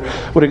Father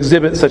would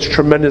exhibit such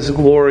tremendous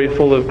glory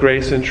full of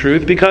grace and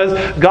truth, because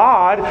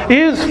God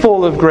is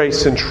full of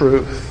grace and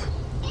truth.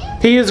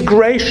 He is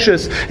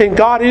gracious, and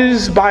God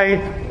is, by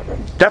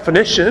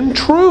definition,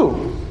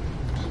 true.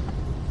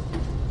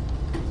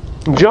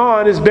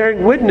 John is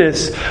bearing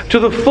witness to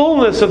the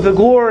fullness of the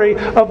glory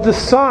of the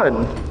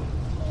Son.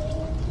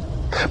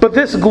 But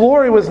this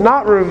glory was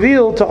not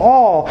revealed to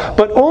all,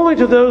 but only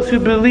to those who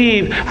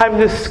believe, having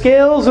the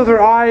scales of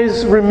their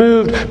eyes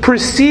removed,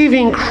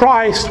 perceiving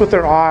Christ with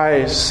their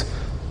eyes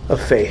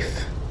of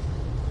faith.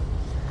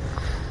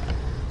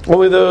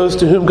 Only those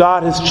to whom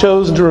God has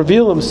chosen to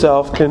reveal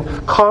Himself can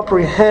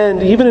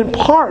comprehend, even in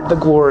part, the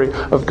glory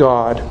of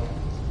God.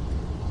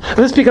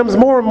 This becomes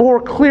more and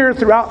more clear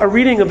throughout a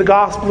reading of the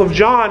Gospel of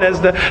John,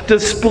 as the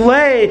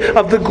display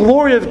of the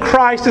glory of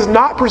Christ is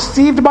not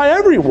perceived by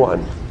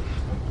everyone.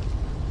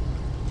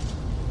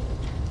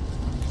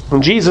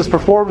 When Jesus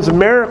performs a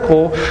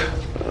miracle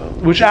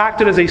which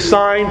acted as a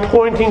sign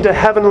pointing to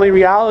heavenly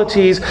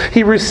realities,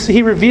 He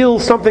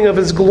reveals something of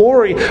His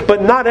glory,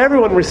 but not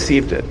everyone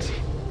received it.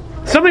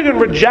 Some even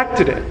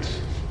rejected it.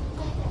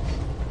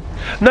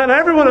 Not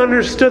everyone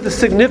understood the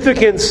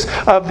significance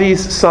of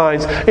these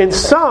signs, and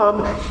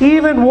some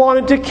even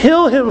wanted to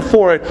kill Him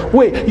for it.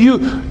 Wait, you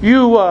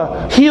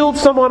healed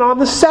someone on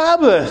the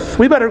Sabbath.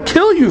 We better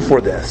kill you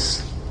for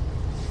this.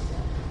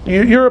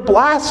 You're a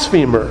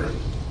blasphemer.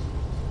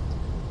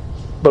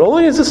 But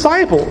only His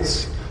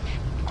disciples,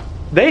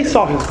 they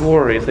saw His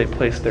glory as they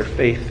placed their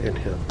faith in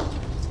Him.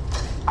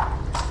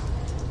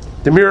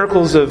 The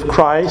miracles of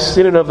Christ,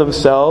 in and of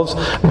themselves,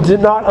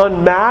 did not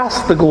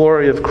unmask the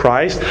glory of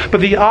Christ,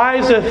 but the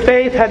eyes of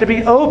faith had to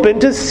be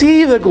opened to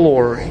see the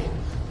glory.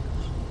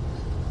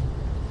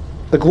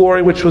 The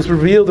glory which was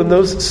revealed in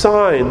those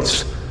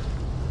signs.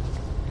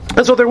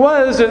 And so there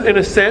was, in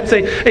a sense,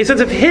 a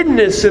sense of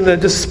hiddenness in the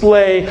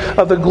display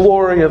of the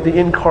glory of the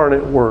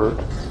incarnate Word.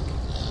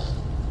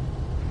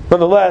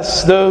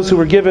 Nonetheless, those who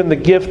were given the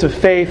gift of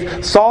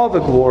faith saw the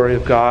glory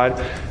of God,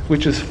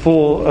 which is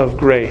full of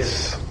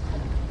grace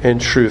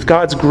and truth.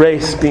 God's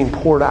grace being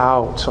poured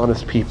out on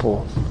His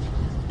people.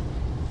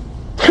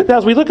 Now,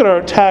 as we look at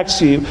our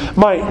text, you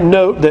might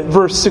note that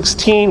verse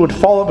 16 would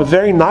follow up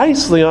very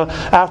nicely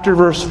after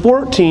verse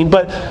 14.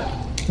 But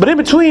in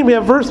between, we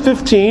have verse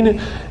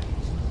 15,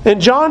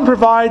 and John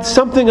provides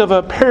something of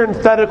a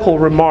parenthetical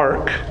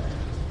remark.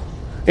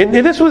 And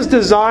this was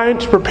designed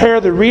to prepare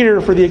the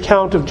reader for the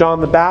account of John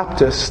the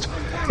Baptist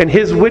and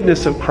his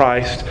witness of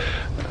Christ.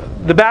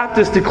 The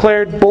Baptist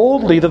declared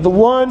boldly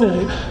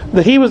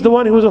that he was the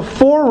one who was a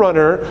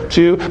forerunner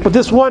to, but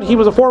this one he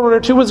was a forerunner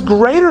to was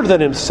greater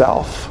than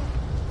himself.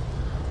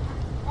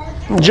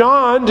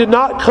 John did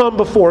not come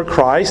before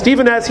Christ,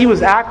 even as he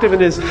was active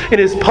in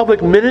his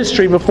public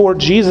ministry before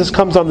Jesus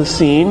comes on the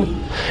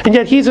scene. And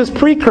yet he's his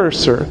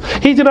precursor.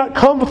 He did not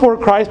come before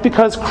Christ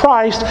because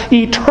Christ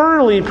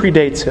eternally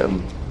predates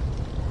him.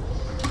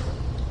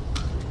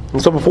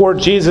 And so before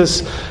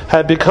Jesus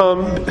had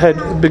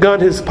begun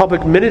His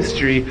public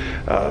ministry,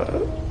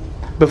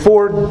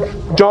 before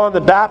John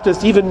the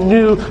Baptist even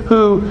knew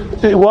who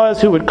it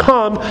was who would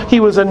come, he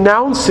was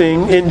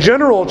announcing in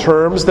general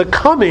terms the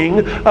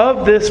coming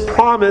of this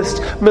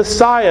promised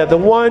Messiah, the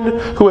one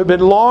who had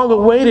been long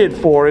awaited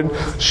for and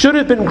should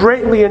have been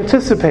greatly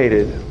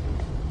anticipated.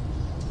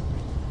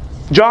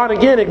 John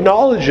again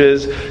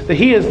acknowledges that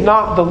he is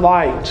not the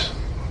light.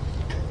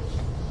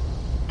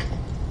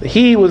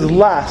 He was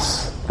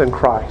less than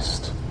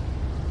Christ.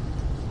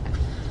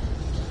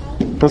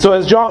 And so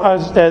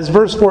as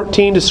verse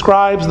 14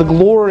 describes the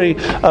glory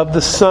of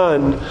the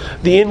Son,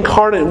 the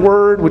incarnate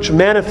Word which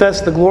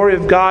manifests the glory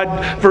of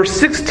God, verse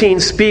 16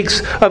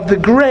 speaks of the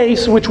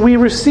grace which we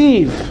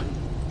receive.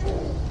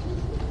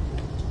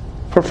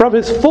 For from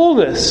His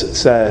fullness, it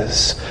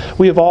says,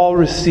 we have all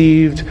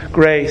received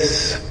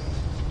grace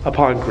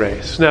upon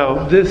grace.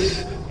 Now,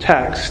 this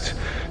text,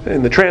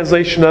 and the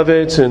translation of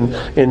it and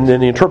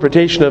the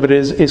interpretation of it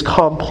is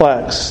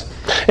complex.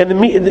 And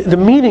the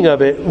meaning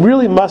of it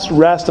really must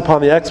rest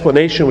upon the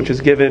explanation which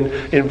is given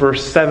in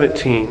verse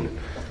 17.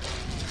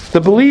 The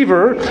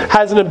believer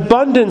has an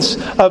abundance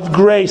of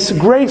grace,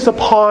 grace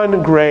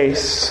upon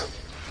grace.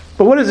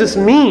 But what does this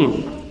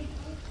mean?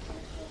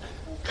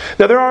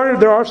 Now there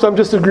are some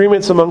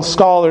disagreements among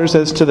scholars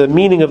as to the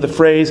meaning of the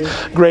phrase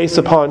grace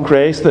upon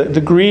grace. The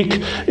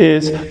Greek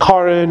is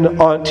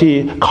charin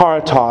anti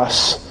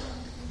charitas.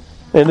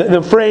 And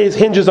the phrase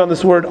hinges on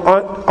this word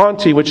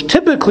anti, which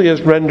typically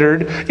is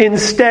rendered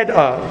instead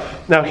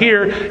of. Now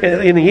here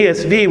in the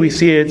ESV we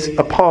see it's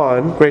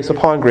upon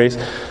grace.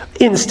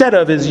 Instead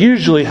of is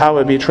usually how it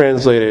would be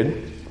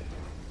translated.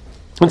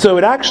 And so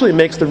it actually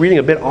makes the reading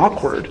a bit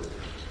awkward.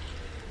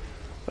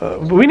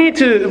 We need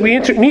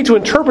to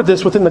interpret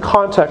this within the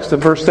context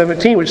of verse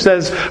 17, which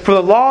says, "For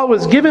the law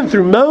was given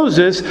through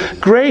Moses,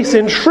 grace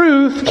and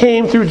truth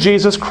came through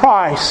Jesus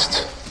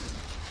Christ."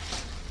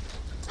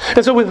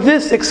 And so with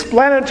this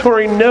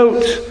explanatory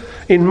note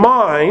in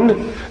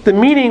mind, the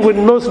meaning would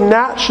most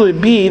naturally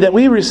be that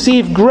we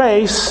receive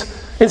grace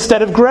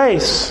instead of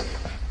grace.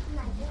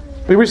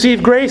 We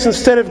receive grace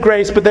instead of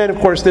grace, but then, of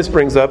course, this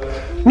brings up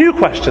new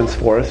questions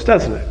for us,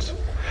 doesn't it?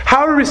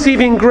 How are we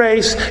receiving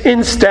grace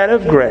instead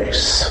of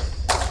grace?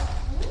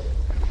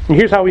 And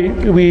here's how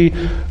we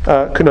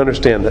can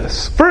understand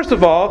this. First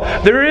of all,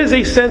 there is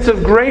a sense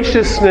of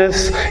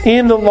graciousness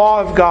in the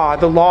law of God,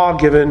 the law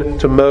given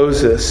to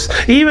Moses,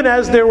 even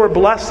as there were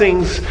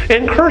blessings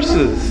and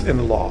curses in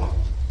the law.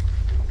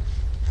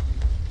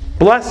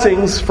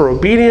 Blessings for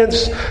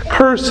obedience,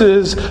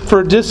 curses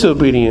for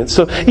disobedience.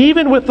 So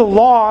even with the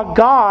law,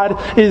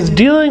 God is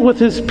dealing with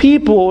His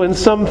people in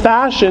some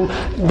fashion.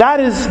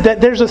 That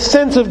there's a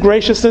sense of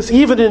graciousness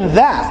even in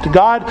that.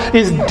 God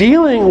is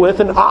dealing with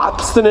an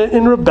obstinate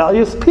and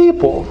rebellious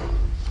people.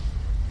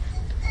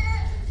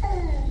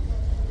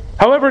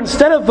 However,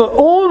 instead of the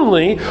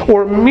only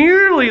or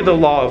merely the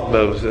law of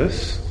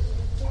Moses,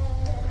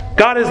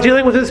 God is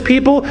dealing with His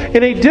people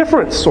in a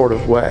different sort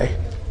of way.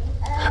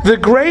 The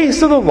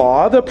grace of the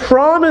law, the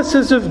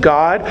promises of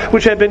God,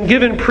 which had been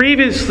given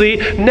previously,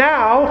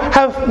 now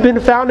have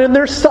been found in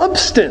their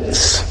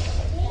substance.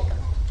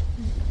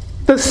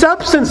 The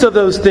substance of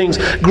those things,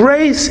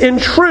 grace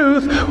and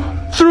truth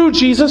through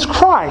Jesus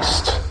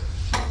Christ.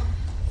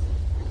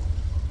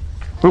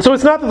 And so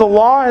it's not that the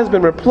law has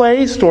been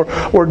replaced or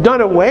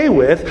done away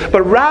with,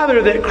 but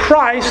rather that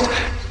Christ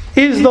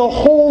is the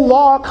whole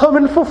law come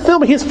in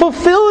fulfillment. He's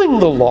fulfilling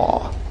the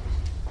law.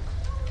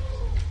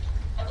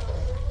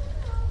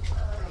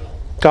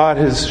 God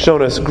has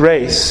shown us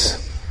grace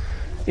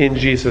in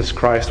Jesus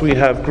Christ. We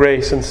have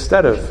grace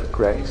instead of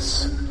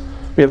grace.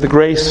 We have the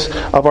grace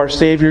of our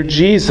Savior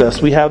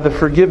Jesus. We have the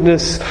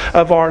forgiveness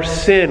of our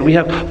sin. We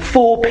have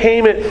full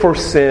payment for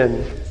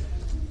sin.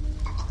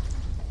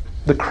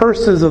 The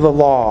curses of the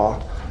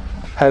law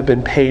have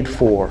been paid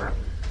for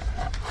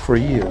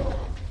you.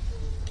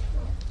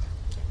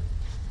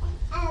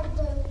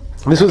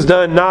 This was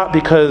done not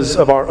because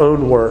of our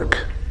own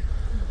work,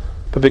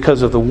 but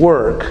because of the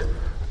work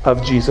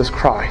of Jesus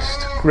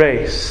Christ.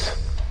 Grace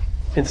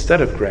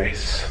instead of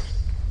grace.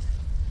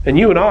 And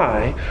you and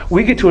I,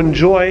 we get to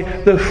enjoy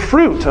the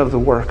fruit of the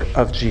work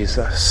of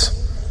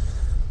Jesus.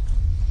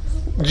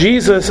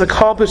 Jesus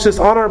accomplished this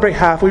on our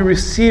behalf. We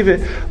receive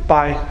it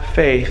by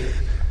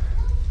faith.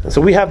 And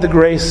so we have the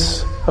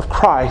grace of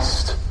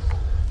Christ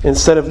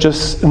instead of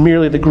just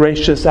merely the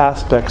gracious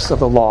aspects of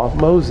the law of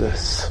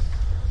Moses.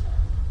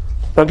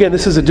 Now again,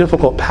 this is a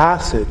difficult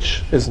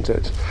passage, isn't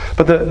it?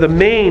 But the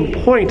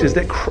main point is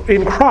that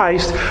in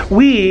Christ,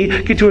 we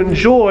get to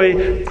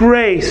enjoy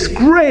grace,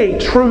 great,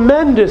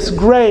 tremendous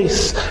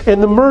grace,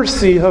 and the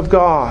mercy of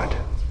God.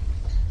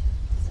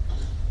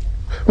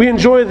 We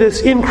enjoy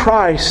this in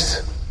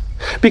Christ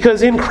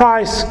because in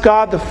Christ,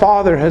 God the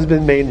Father has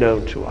been made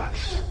known to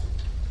us.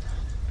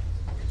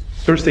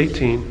 Verse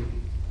 18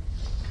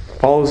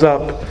 follows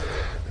up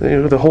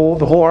the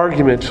whole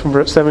argument from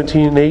verse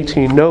 17 and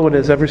 18. No one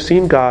has ever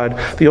seen God,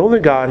 the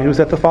only God who is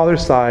at the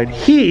Father's side.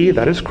 He,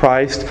 that is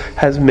Christ,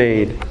 has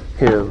made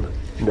Him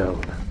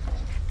known.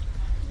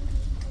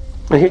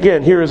 And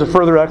again, here is a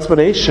further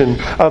explanation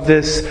of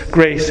this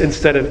grace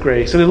instead of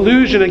grace. An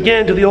allusion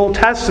again to the Old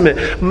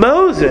Testament.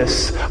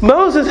 Moses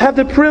had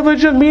the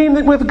privilege of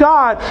meeting with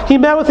God. He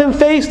met with Him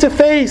face to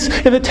face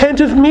in the tent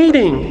of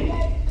meeting.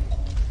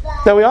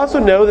 Now we also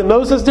know that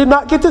Moses did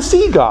not get to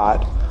see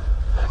God.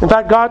 In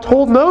fact, God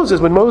told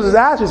Moses, when Moses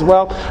asked, he said,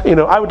 well,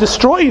 I would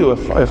destroy you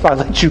if I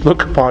let you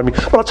look upon me.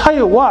 But I'll tell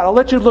you what, I'll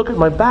let you look at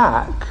my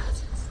back.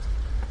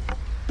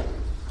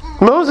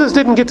 Moses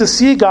didn't get to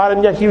see God,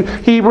 and yet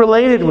he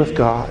related with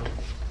God.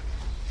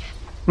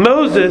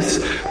 Moses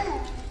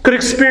could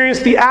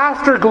experience the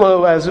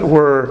afterglow, as it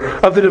were,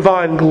 of the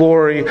divine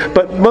glory.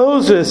 But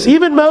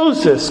even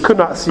Moses, could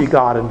not see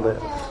God and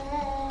live.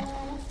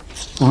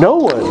 No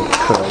one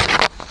could.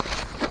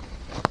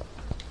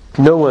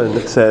 No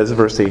one, says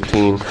verse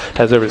 18,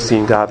 has ever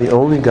seen God, the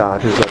only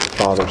God who is at the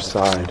Father's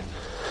side.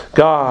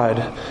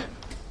 God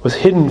was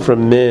hidden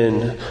from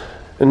men,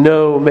 and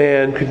no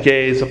man could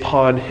gaze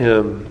upon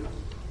him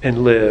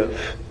and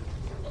live.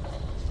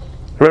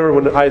 Remember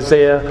when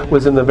Isaiah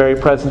was in the very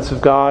presence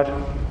of God?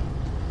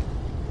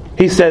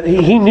 He said,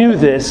 he knew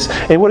this,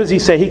 and what does he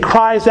say? He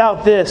cries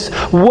out this,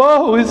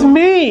 "Woe is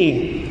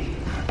me!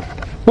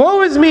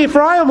 Woe is me,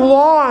 for I am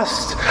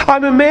lost.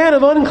 I'm a man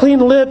of unclean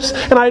lips,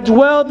 and I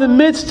dwell in the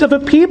midst of a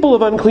people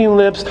of unclean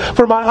lips,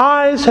 for my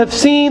eyes have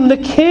seen the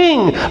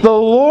King, the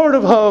Lord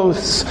of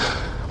hosts.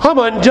 I'm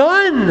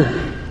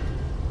undone."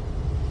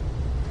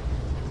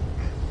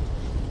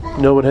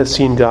 No one has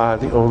seen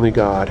God, the only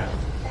God.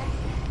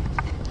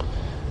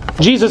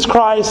 Jesus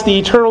Christ, the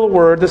eternal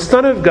Word, the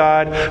Son of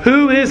God,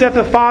 who is at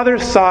the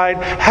Father's side,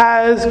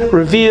 has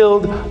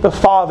revealed the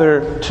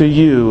Father to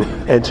you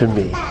and to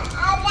me.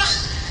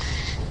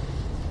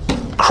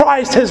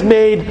 Christ has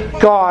made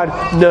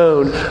God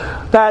known.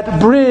 That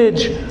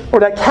bridge,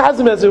 or that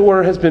chasm as it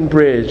were, has been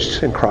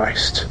bridged in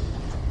Christ.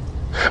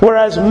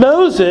 Whereas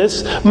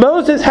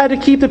Moses had to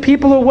keep the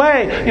people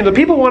away. The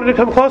people wanted to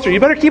come closer. You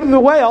better keep them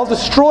away, I'll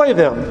destroy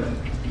them.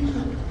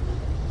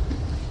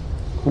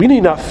 We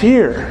need not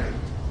fear.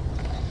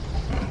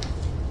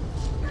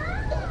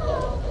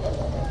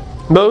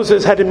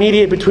 Moses had to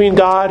mediate between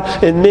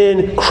God and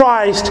men.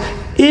 Christ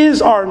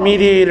is our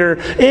mediator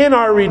and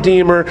our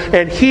Redeemer,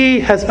 and He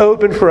has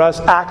opened for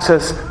us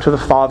access to the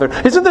Father.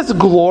 Isn't this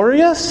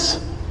glorious?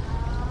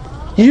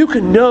 You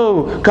can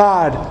know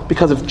God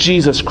because of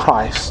Jesus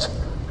Christ,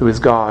 who is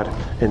God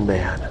and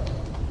man.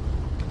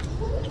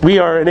 We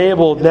are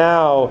enabled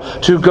now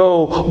to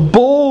go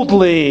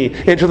boldly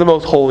into the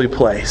most holy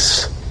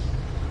place,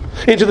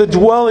 into the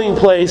dwelling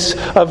place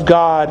of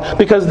God,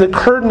 because the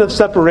curtain of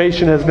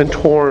separation has been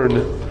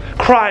torn.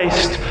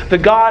 Christ, the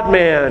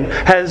God-man,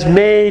 has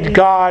made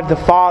God the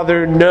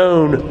Father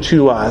known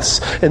to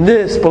us. And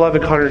this,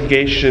 beloved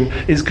congregation,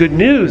 is good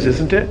news,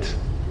 isn't it?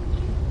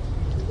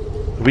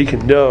 We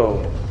can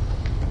know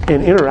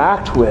and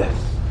interact with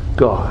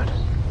God.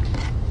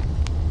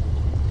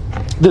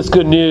 This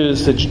good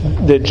news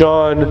that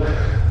John,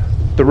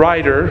 the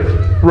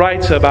writer,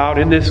 writes about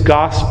in this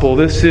gospel.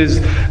 This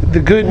is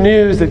the good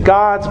news that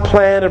God's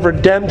plan of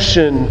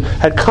redemption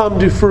had come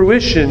to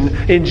fruition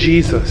in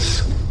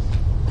Jesus.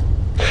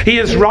 He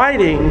is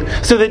writing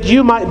so that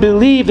you might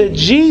believe that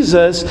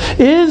Jesus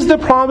is the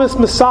promised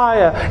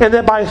Messiah, and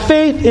that by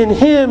faith in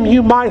Him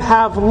you might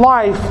have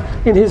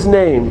life in His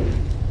name.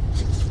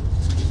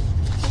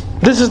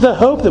 This is the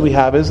hope that we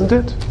have, isn't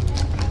it?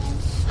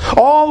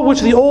 All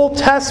which the Old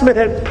Testament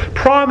had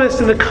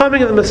promised in the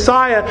coming of the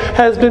Messiah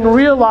has been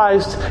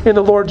realized in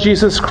the Lord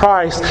Jesus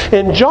Christ.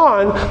 And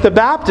John the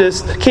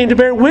Baptist came to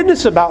bear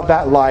witness about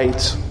that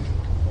light,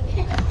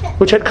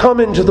 which had come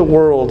into the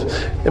world.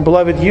 And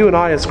beloved, you and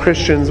I as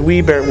Christians,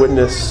 we bear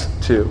witness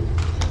too.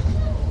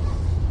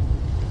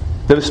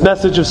 This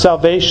message of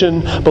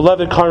salvation,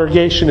 beloved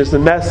congregation, is the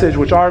message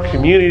which our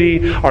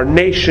community, our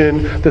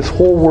nation, this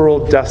whole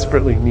world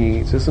desperately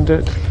needs, isn't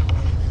it?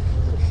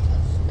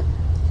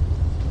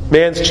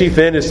 Man's chief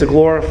end is to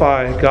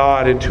glorify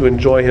God and to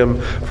enjoy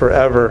Him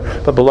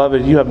forever. But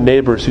beloved, you have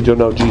neighbors who don't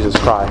know Jesus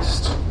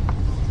Christ.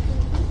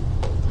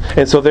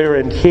 And so they're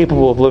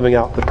incapable of living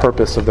out the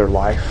purpose of their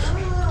life.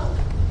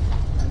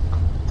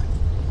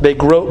 They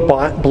grope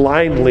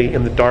blindly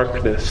in the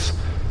darkness,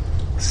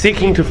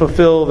 seeking to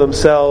fulfill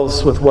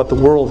themselves with what the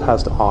world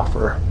has to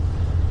offer.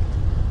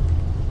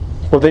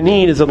 What they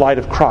need is the light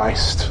of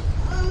Christ.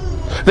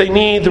 They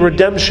need the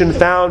redemption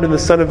found in the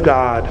Son of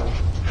God,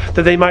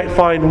 that they might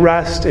find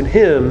rest in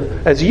Him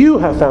as you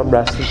have found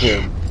rest in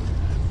Him.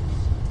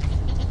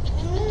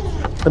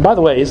 And by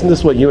the way, isn't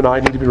this what you and I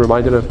need to be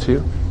reminded of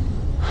too?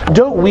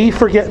 Don't we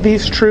forget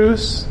these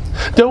truths?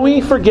 Don't we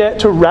forget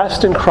to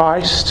rest in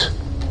Christ?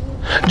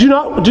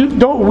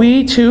 Don't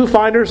we too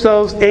find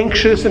ourselves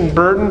anxious and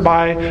burdened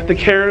by the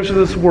cares of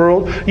this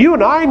world? You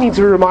and I need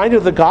to be reminded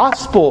of the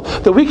gospel,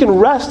 that we can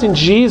rest in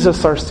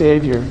Jesus our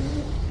Savior.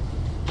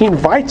 He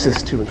invites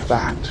us to, in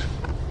fact.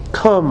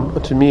 Come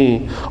unto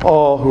me,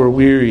 all who are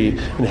weary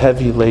and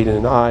heavy laden,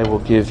 and I will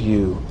give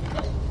you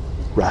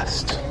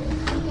rest.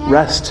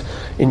 Rest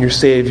in your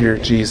Savior,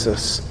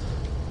 Jesus.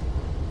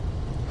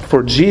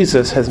 For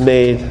Jesus has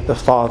made the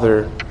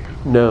Father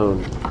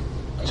known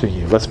to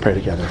you. Let's pray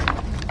together.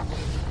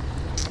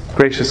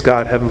 Gracious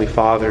God, Heavenly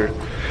Father,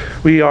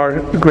 we are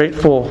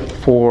grateful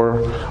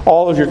for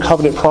all of your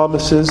covenant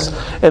promises,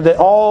 and that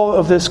all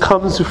of this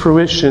comes to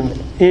fruition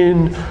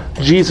in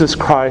Jesus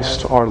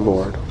Christ our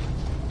Lord.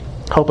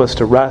 Help us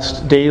to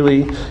rest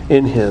daily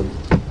in Him.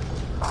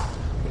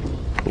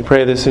 We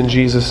pray this in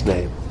Jesus'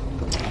 name.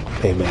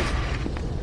 Amen.